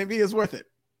field. So maybe it's worth it.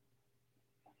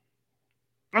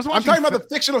 I'm talking about the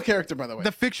fictional character, by the way.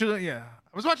 The fictional, yeah.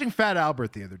 I was watching Fat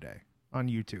Albert the other day on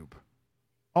YouTube.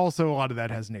 Also, a lot of that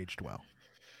hasn't aged well.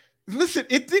 Listen,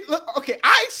 it did look okay.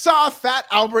 I saw Fat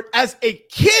Albert as a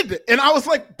kid, and I was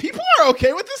like, people are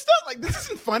okay with this stuff. Like, this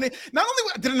isn't funny. Not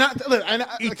only did it not,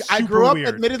 look, I grew up,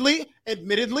 weird.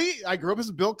 Admittedly, I grew up as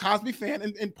a Bill Cosby fan,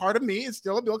 and part of me is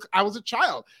still a Bill. I was a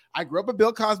child. I grew up a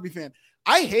Bill Cosby fan.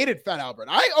 I hated Fat Albert.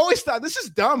 I always thought this is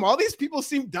dumb. All these people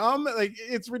seem dumb. Like,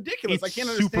 it's ridiculous. I can't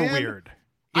understand. Super weird.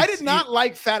 I did not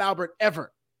like Fat Albert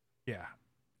ever. Yeah,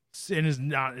 and is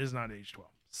not aged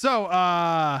well. So,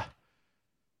 I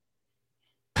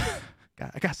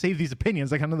gotta save these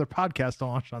opinions. I got another podcast to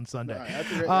launch on Sunday.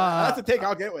 That's a take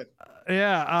I'll get with.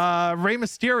 Yeah, Rey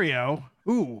Mysterio.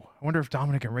 Ooh, I wonder if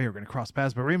Dominic and Rey are going to cross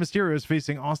paths. But Rey Mysterio is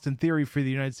facing Austin Theory for the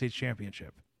United States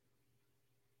Championship.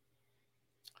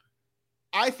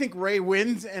 I think Rey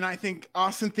wins, and I think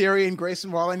Austin Theory and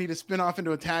Grayson Waller need to spin off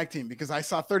into a tag team because I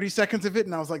saw 30 seconds of it,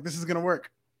 and I was like, this is going to work.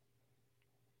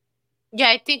 Yeah,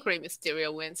 I think Rey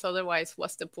Mysterio wins. Otherwise,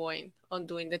 what's the point on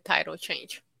doing the title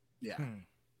change? Yeah.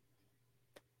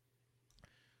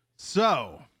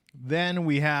 So then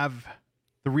we have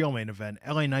the real main event: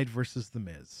 LA Knight versus The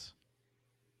Miz.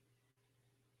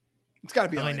 It's got to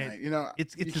be LA Knight. You know,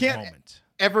 it's you his can't moment.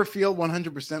 Ever feel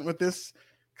 100% with this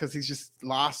because he's just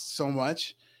lost so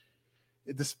much,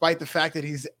 despite the fact that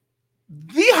he's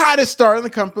the hottest star in the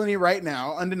company right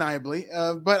now, undeniably.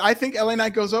 But I think LA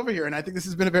Knight goes over here, and I think this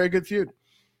has been a very good feud.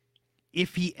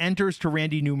 If he enters to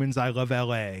Randy Newman's "I Love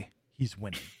LA," he's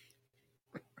winning.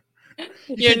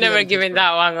 You're never giving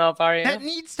that one up, are you? That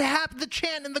needs to happen. The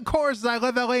chant in the chorus is "I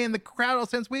love LA," and the crowd all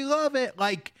says we love it.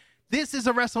 Like, this is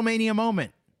a WrestleMania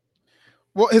moment.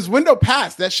 Well, his window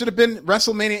passed. That should have been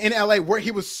WrestleMania in LA where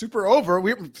he was super over.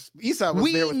 Isa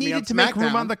was there with me on SmackDown. We needed to make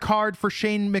room on the card for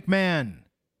Shane McMahon.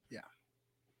 Yeah.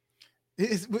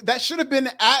 That should have been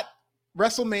at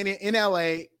WrestleMania in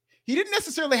LA. He didn't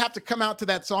necessarily have to come out to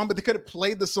that song, but they could have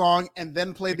played the song and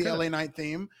then played the LA Knight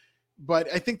theme. But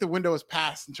I think the window is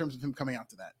passed in terms of him coming out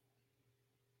to that.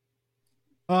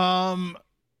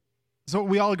 So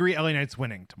we all agree LA Knight's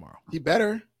winning tomorrow. He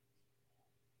better.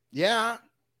 Yeah.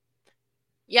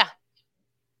 Yeah.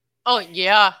 Oh,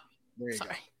 yeah. Sorry.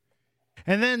 Go.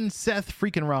 And then Seth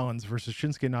freaking Rollins versus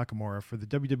Shinsuke Nakamura for the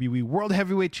WWE World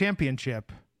Heavyweight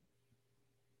Championship.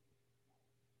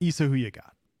 Issa, who you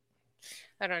got?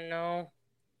 I don't know.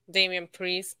 Damian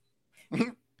Priest.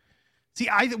 See,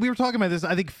 we were talking about this.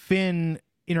 I think Finn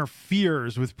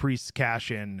interferes with Priest's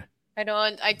cash-in. I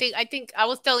don't. I think I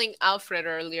was telling Alfred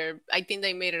earlier. I think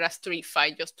they made it a street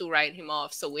fight just to write him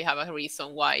off, so we have a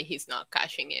reason why he's not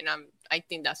cashing in. I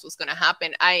think that's what's gonna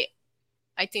happen. I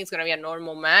think it's gonna be a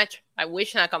normal match. I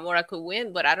wish Nakamura could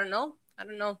win, but I don't know.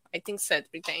 I think Seth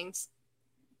retains.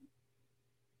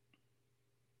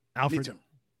 Alfred,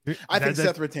 I think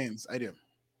Seth retains. I do.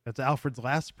 That's Alfred's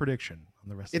last prediction on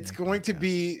the rest. It's going to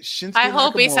be Shinsuke. I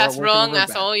hope Nakamura it's as wrong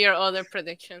as all your other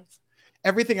predictions.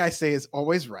 Everything I say is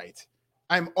always right.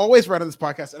 I'm always right on this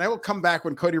podcast, and I will come back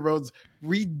when Cody Rhodes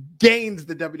regains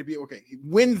the WWE. Okay, he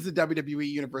wins the WWE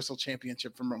Universal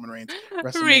Championship from Roman Reigns.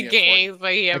 Regains,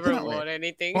 but he ever won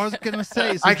anything. I was gonna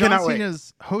say, so John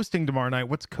Cena's hosting tomorrow night.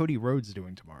 What's Cody Rhodes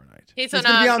doing tomorrow night? He's going to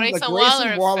be on the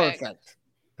Grayson Waller effect.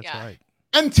 That's right.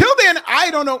 Until then, I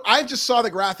don't know. I just saw the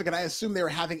graphic and I assumed they were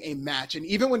having a match. And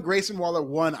even when Grayson Waller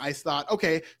won, I thought,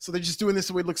 okay, so they're just doing this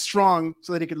so he looks strong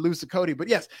so that he could lose to Cody. But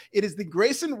yes, it is the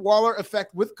Grayson Waller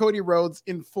effect with Cody Rhodes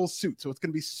in full suit. So it's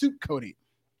going to be suit Cody.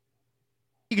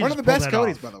 One of the best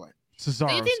Codys, by the way. Cesaro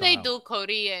do you think they do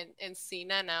Cody and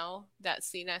Cena now that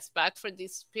Cena is back for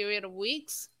this period of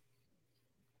weeks?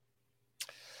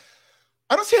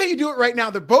 I don't see how you do it right now.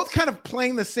 They're both kind of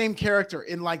playing the same character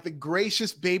in like the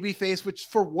gracious baby face, which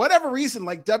for whatever reason,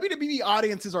 like WWE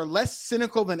audiences are less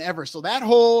cynical than ever. So that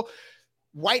whole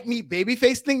white meat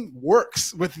babyface thing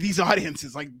works with these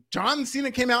audiences. Like John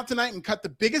Cena came out tonight and cut the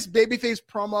biggest babyface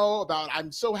promo about,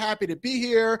 I'm so happy to be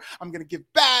here. I'm going to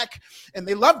give back. And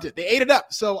they loved it. They ate it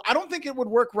up. So I don't think it would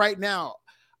work right now.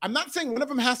 I'm not saying one of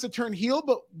them has to turn heel,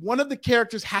 but one of the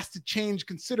characters has to change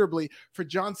considerably for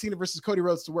John Cena versus Cody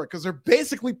Rhodes to work because they're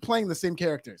basically playing the same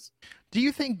characters. Do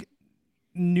you think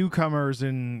newcomers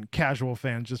and casual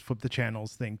fans just flip the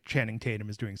channels, think Channing Tatum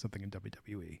is doing something in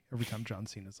WWE every time John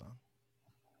Cena's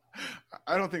on?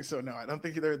 I don't think so. No, I don't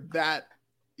think they're that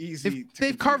easy.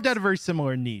 They've carved out a very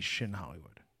similar niche in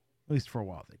Hollywood. At least for a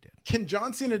while they did. Can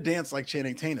John Cena dance like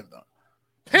Channing Tatum though?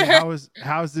 I mean,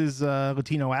 how's his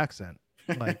Latino accent?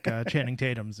 Like Channing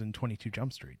Tatum's in 22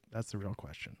 Jump Street. That's the real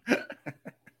question.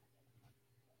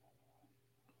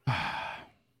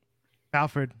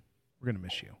 Alfred, we're going to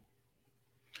miss you.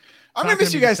 I'm going to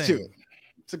miss you guys too.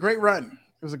 It's a great run.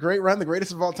 It was a great run. The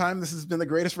greatest of all time. This has been the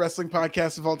greatest wrestling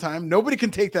podcast of all time. Nobody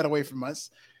can take that away from us.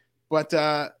 But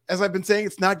as I've been saying,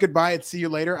 it's not goodbye. It's see you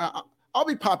later. I'll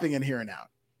be popping in here and out.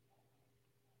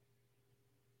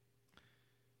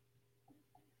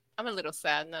 I'm a little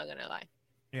sad, not gonna lie.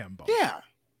 Yeah, I'm bummed. Yeah.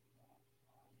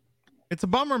 It's a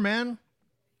bummer, man.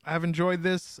 I've enjoyed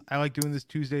this. I like doing this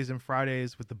Tuesdays and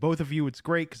Fridays with the both of you. It's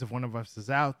great because if one of us is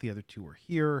out, the other two are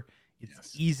here.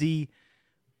 It's easy.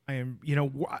 I am,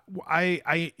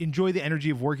 I enjoy the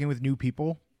energy of working with new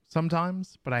people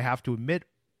sometimes, but I have to admit,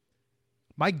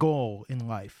 my goal in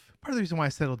life, part of the reason why I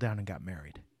settled down and got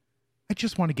married, I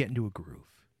just want to get into a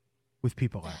groove with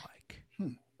people I like.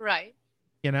 Right.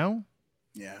 You know?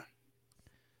 Yeah.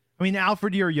 I mean,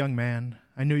 Alfred, you're a young man.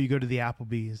 I know you go to the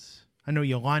Applebee's. I know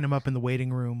you line them up in the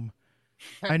waiting room.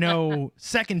 I know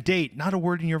second date, not a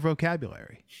word in your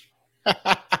vocabulary.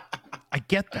 I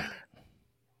get that.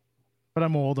 But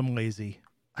I'm old, I'm lazy.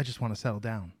 I just want to settle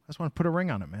down. I just want to put a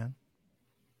ring on it, man.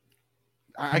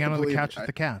 Hang out on the couch with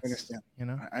the cats. I understand. You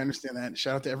know? I understand that.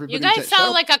 Shout out to everybody. You guys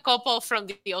sound like a couple from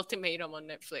the Ultimatum on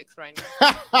Netflix right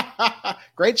now.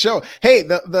 Great show. Hey,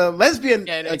 the lesbian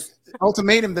Yeah,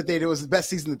 Ultimatum that they did was the best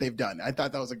season that they've done. I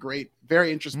thought that was a great,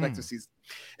 very introspective season.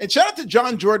 And shout out to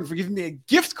John Jordan for giving me a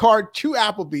gift card to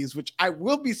Applebee's, which I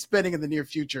will be spending in the near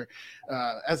future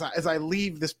as I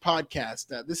leave this podcast.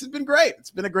 This has been great.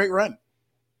 It's been a great run.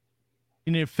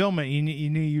 You need to film it. You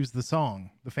need to use the song,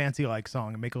 the Fancy Like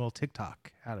song, and make a little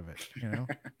TikTok out of it. You know.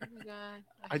 Oh my God!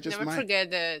 I just never might.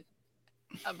 forget that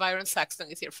Byron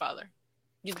Saxton is your father.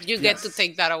 You get to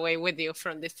take that away with you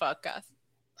from this podcast.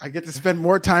 I get to spend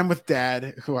more time with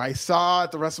Dad, who I saw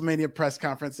at the WrestleMania press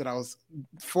conference that I was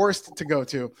forced to go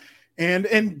to,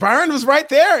 and Byron was right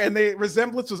there, and the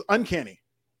resemblance was uncanny.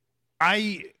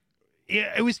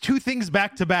 It was two things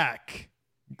back to back.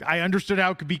 I understood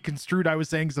how it could be construed. I was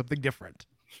saying something different.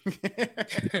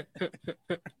 It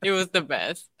was the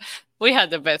best. We had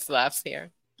the best laughs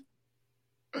here.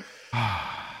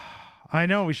 I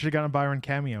know. We should have gotten a Byron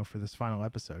cameo for this final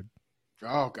episode.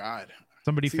 Oh God!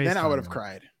 Somebody then I would have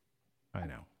cried. I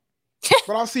know.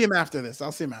 But I'll see him after this.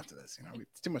 You know,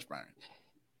 it's too much Byron.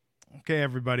 Okay,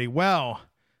 everybody. Well,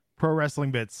 Pro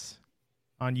Wrestling Bits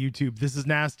on YouTube. This is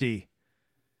nasty.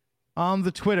 On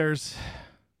the Twitters,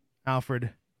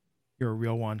 Alfred, you're a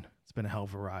real one. It's been a hell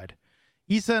of a ride.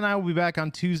 Issa and I will be back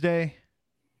on Tuesday.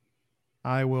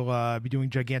 I will be doing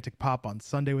Gigantic Pop on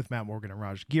Sunday with Matt Morgan and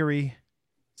Raj Giri.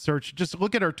 Just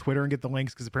look at our Twitter and get the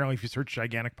links, because apparently if you search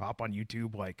Gigantic Pop on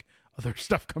YouTube, like, other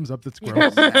stuff comes up that's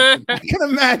gross. I can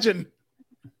imagine.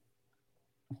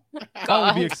 All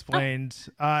will be explained.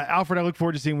 Alfred, I look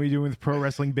forward to seeing what you're doing with Pro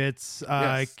Wrestling Bits.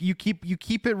 Yes. You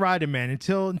keep it riding, man,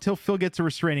 until Phil gets a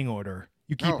restraining order.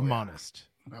 You keep him honest.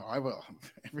 No, I will.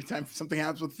 Every time something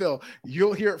happens with Phil,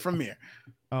 you'll hear it from me.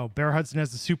 Oh, Bear Hudson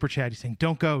has the super chat. He's saying,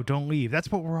 don't go, don't leave.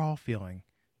 That's what we're all feeling,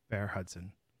 Bear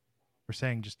Hudson. We're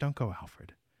saying, just don't go,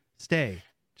 Alfred. Stay.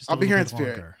 I'll be here in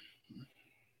spirit.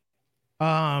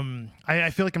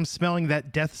 I feel like I'm smelling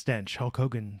that death stench Hulk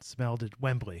Hogan smelled at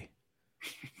Wembley.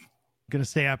 I'm going to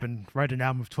stay up and write an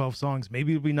album of 12 songs.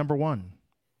 Maybe it'll be number one.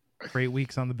 Great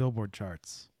weeks on the Billboard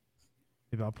charts.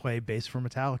 Maybe I'll play bass for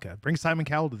Metallica. Bring Simon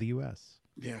Cowell to the U.S.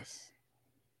 Yes.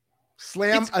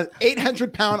 Slam an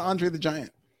 800-pound Andre the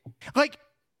Giant. Like,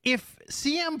 if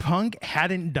CM Punk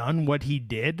hadn't done what he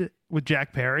did with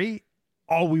Jack Perry,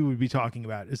 all we would be talking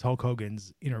about is Hulk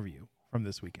Hogan's interview from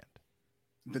this weekend.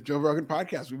 The Joe Rogan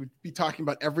podcast. We would be talking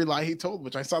about every lie he told,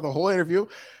 which I saw the whole interview.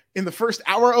 In the first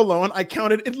hour alone, I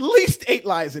counted at least 8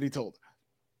 lies that he told.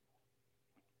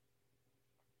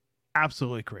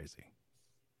 Absolutely crazy.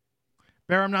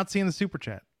 Bear, I'm not seeing the super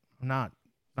chat. I'm not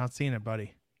seeing it,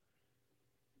 buddy.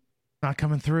 Not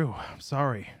coming through. I'm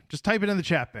sorry. Just type it in the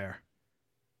chat, Bear.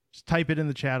 Just type it in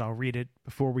the chat. I'll read it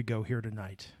before we go here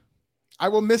tonight. I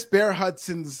will miss Bear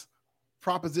Hudson's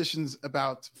propositions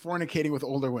about fornicating with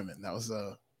older women. That was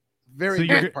a very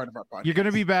important part of our podcast. You're going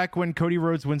to be back when Cody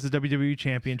Rhodes wins the WWE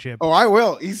Championship. Oh, I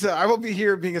will. I will be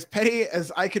here being as petty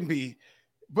as I can be,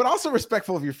 but also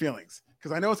respectful of your feelings,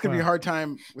 because I know it's going to be a hard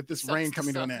time with this reign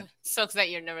coming to an end. Sucks that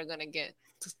you're never going to get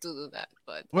to do that.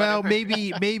 But well,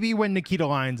 maybe when Nikita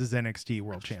Lyons is NXT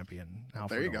World Champion.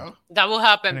 There you go. That will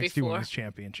happen NXT before Women's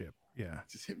Championship. Yeah,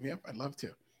 just hit me up. I'd love to.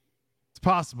 It's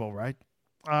possible, right?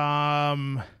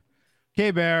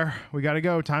 Okay, Bear, we got to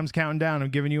go. Time's counting down.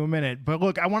 I'm giving you a minute. But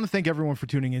look, I want to thank everyone for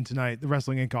tuning in tonight. The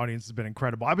Wrestling Inc. audience has been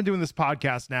incredible. I've been doing this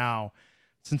podcast now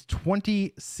since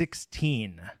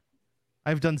 2016.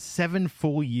 I've done 7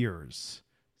 full years.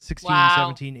 16,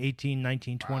 17, 18,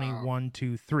 19, 20, 1,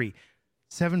 2, 3.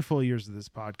 7 full years of this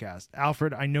podcast.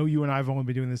 Alfred, I know you and I have only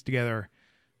been doing this together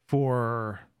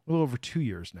for a little over 2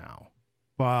 years now.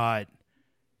 But,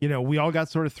 we all got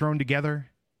sort of thrown together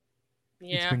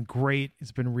It's been great.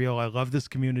 It's been real. I love this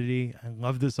community. I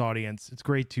love this audience. It's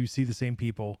great to see the same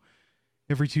people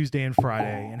every Tuesday and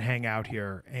Friday and hang out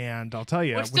here. And I'll tell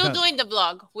you, we're still doing the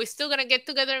vlog. We're still gonna get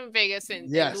together in Vegas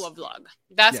and do a vlog.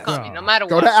 That's coming, no matter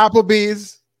what. Go to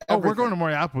Applebee's. Oh, we're going to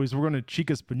more Applebee's. We're going to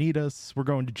Chica's Bonitas. We're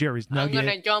going to Jerry's Nugget. I'm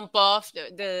gonna jump off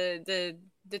the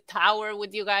tower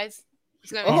with you guys.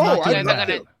 It's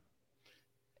gonna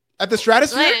at the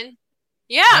Stratosphere. Glenn,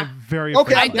 yeah, I'm very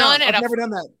okay. I've never done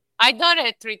that. I've done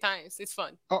it 3 times. It's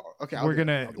fun. Oh, okay. We're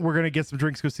gonna get some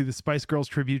drinks. Go see the Spice Girls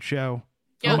tribute show.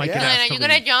 Glenn, are you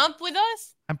gonna jump with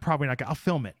us? I'm probably not gonna. I'll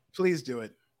film it. Please do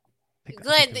it.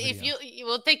 Glenn, if you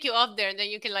will take you up there, and then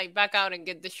you can like back out and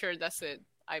get the shirt. That's it.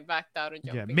 I backed out and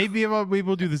jumping. Yeah, maybe we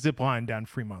will do the zip line down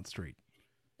Fremont Street.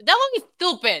 That one is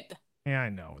stupid. Yeah, I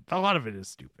know. A lot of it is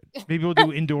stupid. Maybe we'll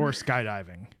do indoor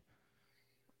skydiving.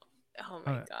 Oh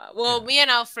my god. Well, me and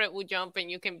Alfred will jump,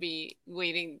 and you can be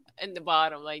waiting in the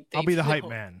bottom. Like I'll be the hype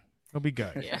man. It'll be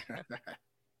good. Yeah.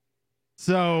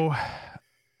 So,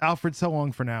 Alfred, so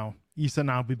long for now. Issa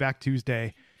and I'll be back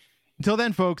Tuesday. Until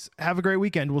then, folks, have a great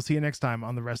weekend. We'll see you next time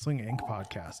on the Wrestling Inc.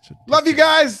 podcast. Love you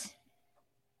guys.